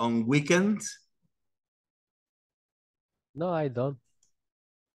park on weekends? No, I don't.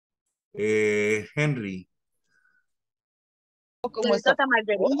 Henry. Le toca a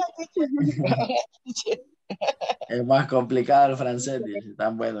Margarita. Es más complicado el francés, dice.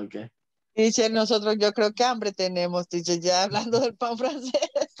 Tan bueno que. Dice, nosotros yo creo que hambre tenemos, dice, ya hablando del pan francés,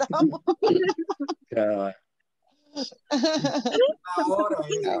 estamos. Cabal. Ahora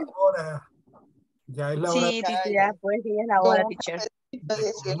es la hora. Ya es la hora Sí, teacher, ya pues, ya es la hora, teacher.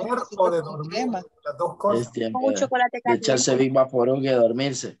 de comer o de dormir. Las dos cosas. Es tiempo Con un chocolate de caliente. echarse Big Vaporub y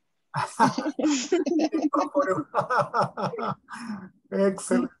dormirse.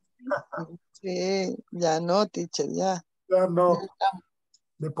 Excelente. Sí, ya no, teacher, ya. Ya no.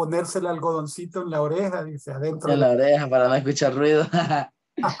 De ponerse el algodoncito en la oreja, dice, adentro En de la oreja para no escuchar ruido.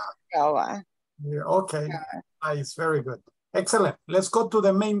 Cabal. Yeah, okay, nice, very good. Excellent. Let's go to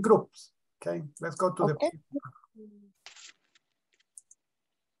the main groups. Okay, let's go to the.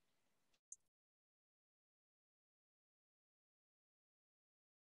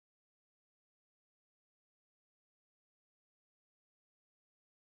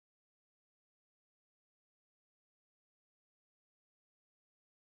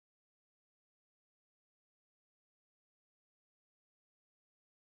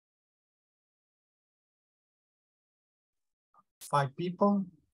 Five people,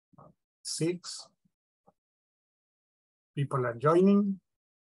 6 people are joining.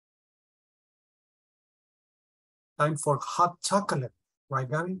 Time for hot chocolate, right,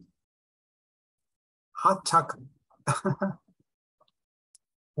 Gabby? Hot chocolate.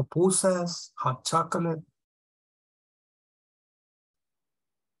 Pupusas, hot chocolate,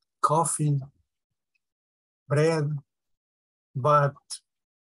 coffee, bread, but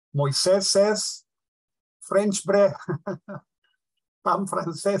Moisés says French bread. Pan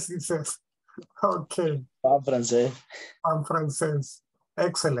francés, he says. Okay. Pan francés. Pan francés.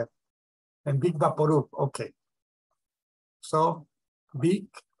 Excellent. And Big Vaporub. Okay. So, Big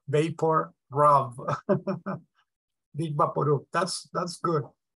Vapor Rub. Big Vaporub. That's good.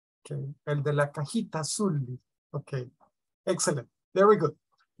 Okay. El de la cajita azul. Okay. Excellent. Very good.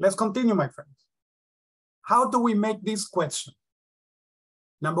 Let's continue, my friends. How do we make this question?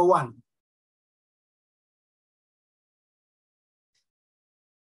 Number 1.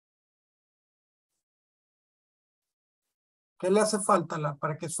 ¿Qué le hace falta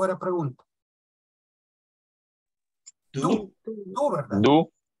para que fuera pregunta? Do, ¿verdad?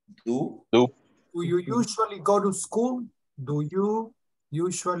 Do. Do you usually go to school? Do you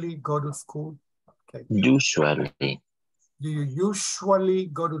usually go to school? Okay. Usually. Do you usually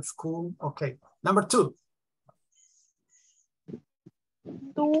go to school? Okay. Number 2.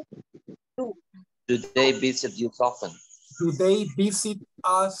 Do. Do they visit you often? Do they visit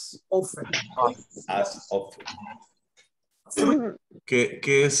us often? As often.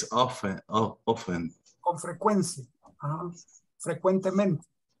 ¿Qué es often? Often. Con frecuencia. Frecuentemente.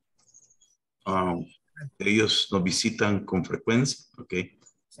 Ellos nos visitan con frecuencia. Ok.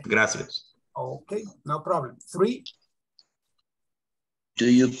 Gracias. Okay, no problem. 3. Do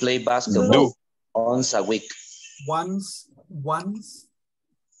you play basketball? Once a week. Once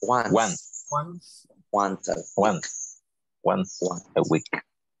Once a week.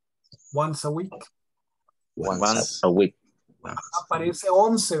 Once a week. Once a week. Aparece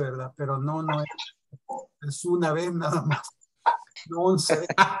 11, ¿verdad? Pero no es una vez nada más. No 11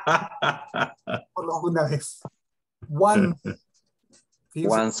 veces. Solo una vez. Once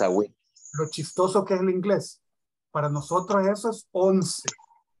a week. Lo chistoso que es el inglés. Para nosotros eso es 11.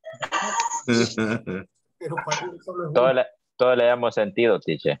 Pero para él solo es Todo le damos sentido,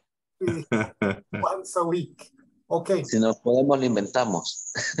 teacher. Sí. Once a week. Ok. Si nos podemos, lo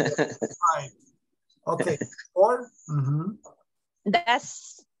inventamos. Right. Ok. 4.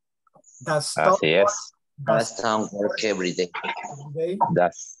 Does Así es. Does Tom work every day?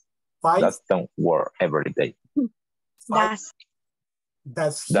 Does 5. don't work every day. Does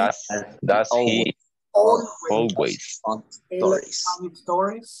he always tell us funny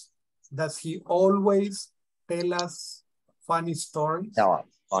stories? Does he always tell us funny stories? Tell us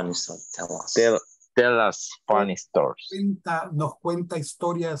funny stories. Tell us funny stories. ¿Nos cuenta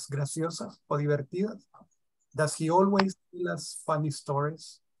historias graciosas o divertidas? Does he always tell us funny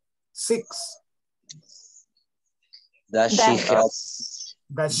stories? 6. Does she help?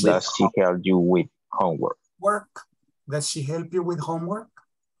 Does she help you with homework? Work? Does she help you with homework?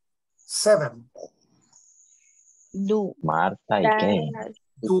 7. Do Marta y Kevin.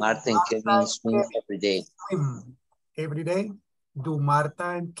 Do Marta and Kevin swim every day? Swim every day? Do Marta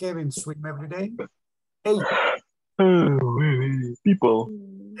and Kevin swim every day? 8. People.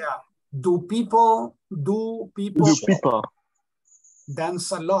 Yeah. Do people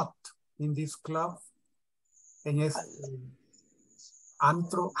dance a lot in this club? En este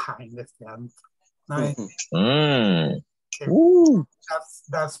antro. En este antro. No,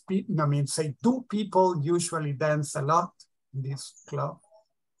 say, do people usually dance a lot in this club?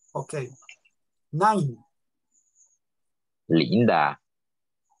 Okay. 9. Linda.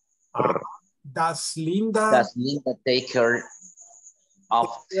 Does Linda take care of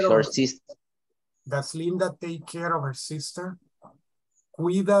her sister? Does Linda take care of her sister?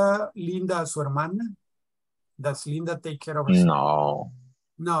 ¿Cuida Linda a su hermana? Does Linda take care of her sister? No.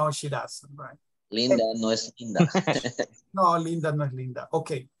 No, she doesn't, right? Linda no es Linda. No, Linda no es Linda.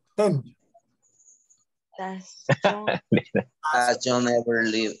 Okay, 10. Does John ever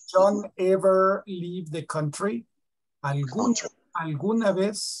leave? John ever leave the country? ¿Alguna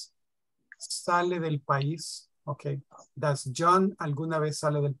vez sale del país? Okay. Does John alguna vez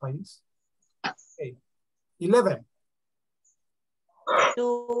sale del país? Okay. 11.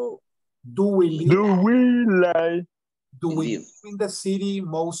 Do we live? Do we live in the city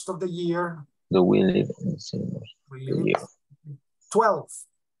most of the year? Do we live in the city most of the year? 12.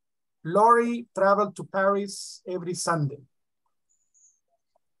 Lori traveled to Paris every Sunday.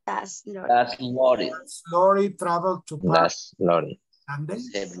 That's Lori. That's Lori. Lori traveled to Paris. That's Lori. Sunday.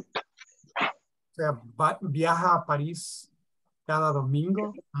 O sea, viaja a París cada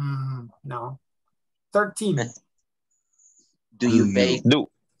domingo. No. 13. Do you bake? Do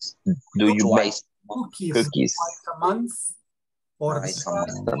you bake cookies cookies twice a month?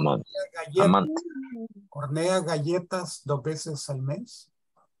 a month? Hornea galletas 2 veces al mes.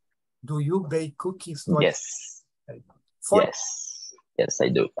 Do you bake cookies twice? Yes. Okay. Yes, I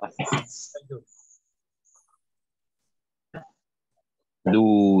do. I do.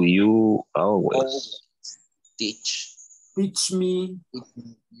 Do you always teach me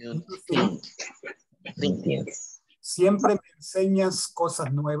new things? Siempre me enseñas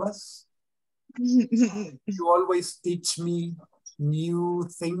cosas nuevas. You always teach me new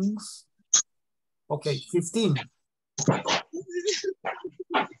things. Okay, 15.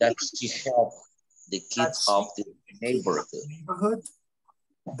 That she help the kids of the neighborhood.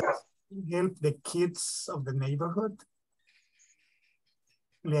 Does she help the kids of the neighborhood?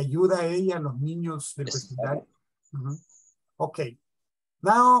 ¿Le ayuda a ella a los niños del vecindario? Okay.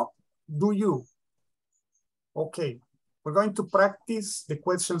 Now, do you? Okay. We're going to practice the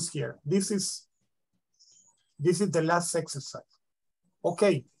questions here. This is the last exercise.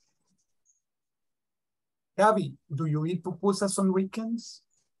 Okay. Gabi, do you eat pupusas on weekends?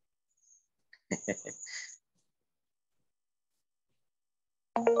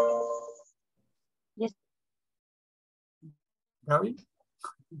 Yes. Gabi?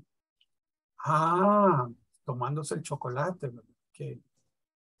 Tomándose el chocolate. Okay.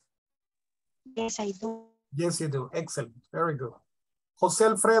 Yes, I do. Yes, you do. Excellent. Very good. Jose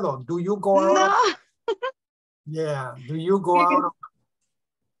Alfredo, do you go out? No. Yeah. Do you go out?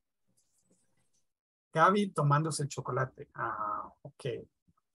 Gaby tomándose el chocolate. Okay.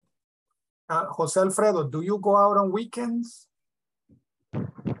 Jose Alfredo, do you go out on weekends?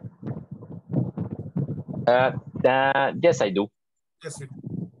 Yes, I do. Yes, you do.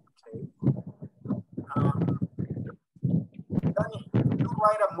 Okay. Danny, do you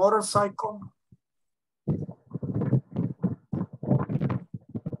ride a motorcycle?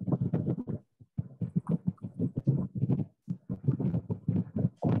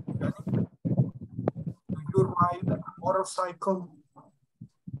 Do you ride a motorcycle?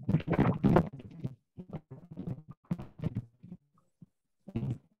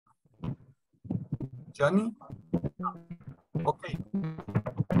 Johnny? Okay.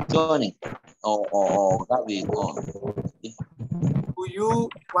 Johnny or Gabi gone. Do you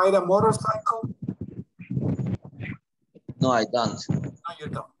ride a motorcycle? No, I don't. No, you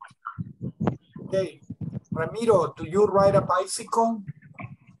don't. Okay. Ramiro, do you ride a bicycle?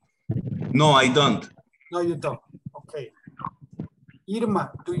 No, I don't. No, you don't. Okay.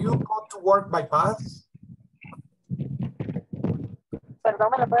 Irma, do you go to work by bus?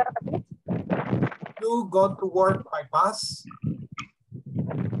 Perdón, ¿me lo puede repetir? You go to work by bus?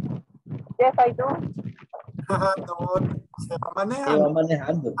 Yes, I do. No, se va manejando. Iba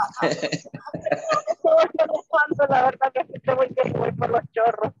manejando. La verdad que sí te voy por los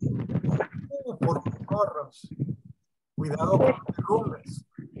chorros. Por los chorros. Cuidado con los derrumbes.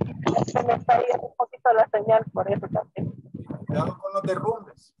 Se me está yendo un poquito la señal, por eso también. Cuidado con los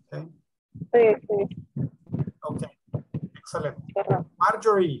derrumbes. Okay. Sí. Okay. Excellent.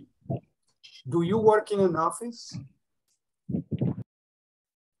 Marjorie, do you work in an office?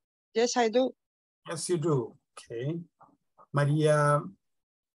 Yes, I do. Yes, you do. Okay. María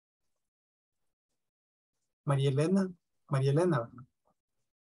Elena.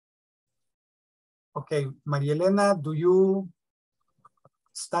 Okay, María Elena, do you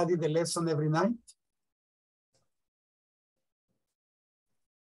study the lesson every night?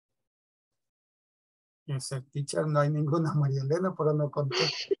 Yes, teacher, no hay ninguna María Elena, pero no conté.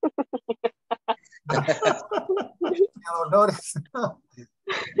 Dolores.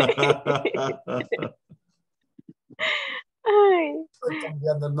 Ay, Estoy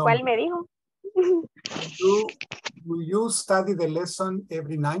cambiando el nombre. ¿cuál me dijo? Do you study the lesson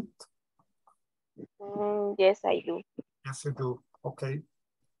every night? Yes, I do. Yes, you do. Okay.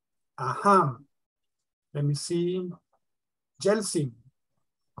 Let me see. Chelsea,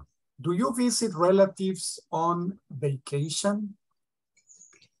 do you visit relatives on vacation?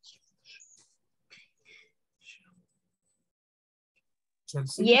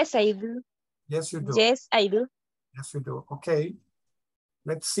 Chelsea? Yes, I do. Yes, you do. Yes, I do. Yes, you do. Okay.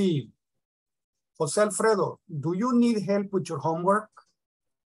 Let's see. Jose Alfredo, do you need help with your homework?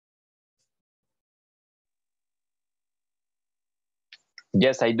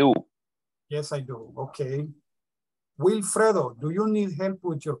 Yes, I do. Yes, I do. Okay. Wilfredo, do you need help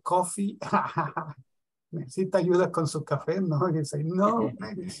with your coffee? ¿Necesita ayuda con su café? No, he say, no,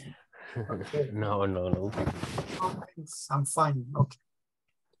 thanks. Okay. No. No, thanks. I'm fine. Okay.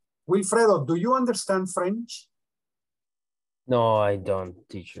 Wilfredo, do you understand French? No, I don't,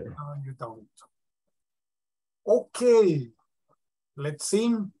 teacher. No, you don't. Okay. Let's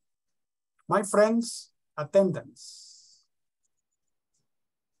see. My friends, attendance.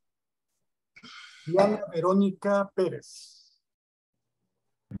 Diana Verónica Pérez.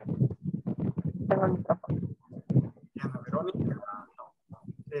 Diana Verónica.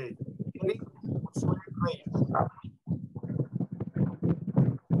 Okay. Eric Josué Reyes.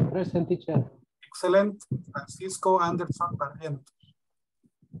 Present, teacher. Excellent. Francisco Anderson Barrientos.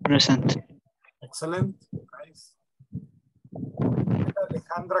 Present. Excellent. Nice.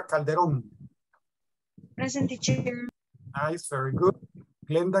 Alejandra Calderón. Present, teacher. Nice, very good.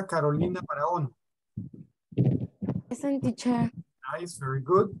 Glenda Carolina Barahona. Present, teacher. Nice, very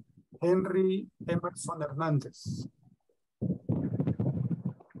good. Henry Emerson Hernandez.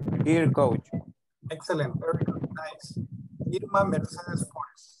 Here, coach. Excellent, very good, nice. Irma Mercedes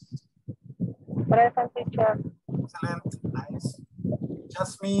Forest. Present, teacher. Excellent, nice.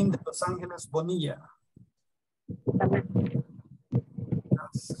 Jasmine de Los Ángeles Bonilla.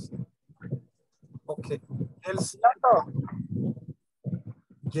 Yes. Okay. Chelsea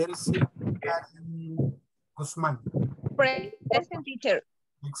Guzmán. Present, teacher.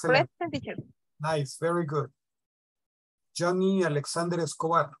 Excellent. Present, teacher. Nice, very good. Johnny Alexander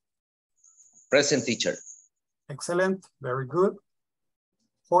Escobar. Present, teacher. Excellent, very good.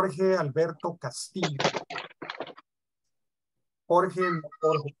 Jorge Alberto Castillo. Jorge.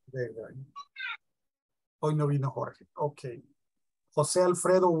 Hoy no vino Jorge. Ok. José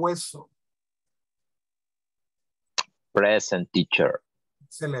Alfredo Hueso. Present, teacher.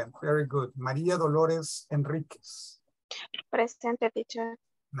 Excellent, very good. María Dolores Enríquez. Presente, teacher.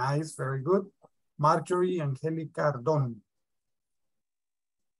 Nice, very good. Marjorie Angélica Ardón.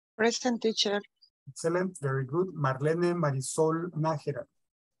 Present, teacher. Excellent, very good. Marlene Marisol Nájera.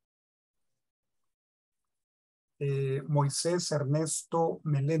 Moisés Ernesto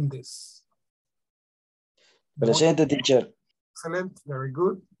Meléndez. Presente, teacher. Excellent, very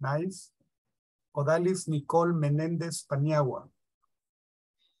good, nice. Odalis Nicole Menéndez Paniagua.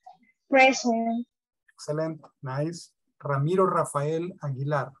 Present. Excellent, nice. Ramiro Rafael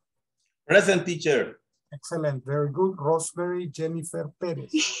Aguilar. Present, teacher. Excellent, very good. Rosemary Jennifer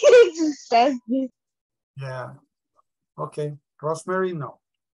Pérez. Yeah. Okay. Rosemary, no.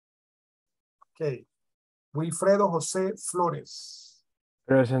 Okay. Wilfredo José Flores.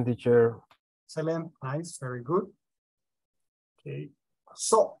 Present, teacher. Excellent, nice, very good. Okay.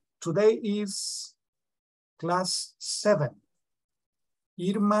 So, today is class 7.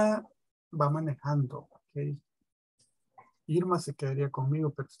 Irma va manejando, okay. Irma se quedaría conmigo,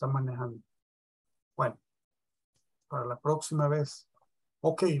 pero está manejando. Bueno, para la próxima vez.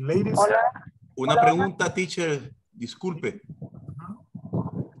 Ok, ladies. Una pregunta, teacher. Disculpe.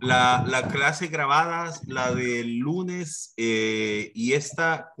 La clase grabada, la del lunes y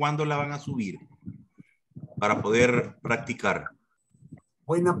esta, ¿cuándo la van a subir? Para poder practicar.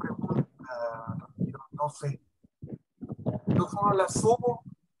 Buena pregunta, no sé. Yo solo la subo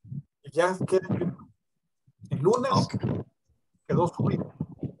y ya queda el lunes, quedó subido.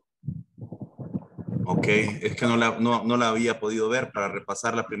 Ok, es que no la había podido ver para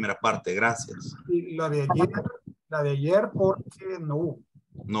repasar la primera parte, gracias. Y la de ayer porque no hubo.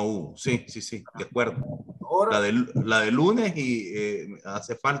 No hubo, sí, de acuerdo. Ahora, la de lunes y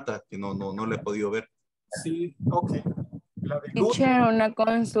hace falta que no la he podido ver. Sí, ok. La de Teacher, una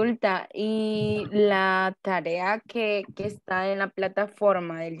consulta. ¿Y la tarea que está en la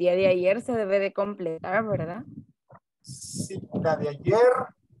plataforma del día de ayer se debe de completar, verdad? Sí, la de ayer,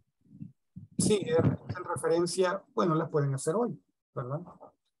 sí, en referencia, bueno, la pueden hacer hoy, ¿verdad?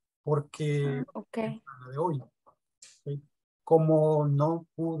 Porque la de hoy, ¿sí? Como no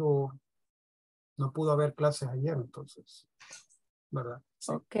pudo haber clases ayer, entonces, ¿verdad?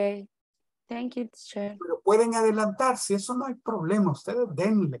 Sí. Ok. Thank you, teacher. Pero pueden adelantarse, eso no hay problema, ustedes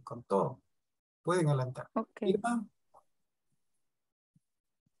denle con todo. Pueden adelantar. Ok. Irma.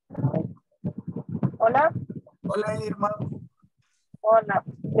 Hola. Hola, Irma. Hola.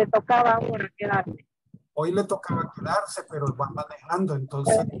 Le tocaba ahora quedarse. Hoy le tocaba quedarse, pero va manejando,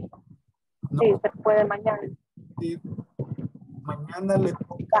 entonces. No. Sí, se puede mañana. Sí. Mañana le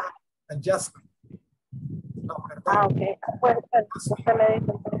toca adjustment. No, perdón. Ok. Pues usted me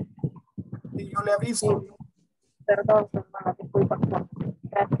dice. Sí, yo le aviso. Sí. Perdón, hermana, disculpa.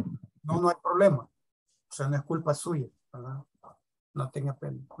 Gracias. No hay problema. O sea, no es culpa suya, ¿verdad? No tenga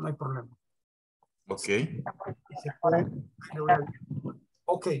pena, no hay problema. Ok.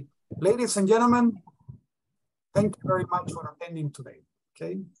 Okay, ladies and gentlemen, thank you very much for attending today.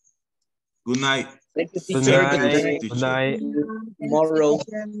 Okay. Good night. Thank you, Good teacher. night. Good night. Tomorrow.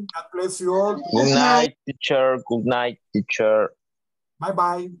 God bless you all. Good night, teacher. Good night, teacher.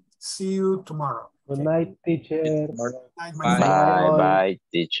 Bye-bye. See you tomorrow. Good night, teacher. Good night, my friend. Bye,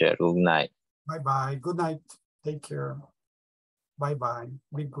 teacher. Good night. Bye-bye. Good night. Take care. Bye-bye.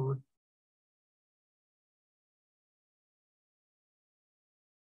 Be good.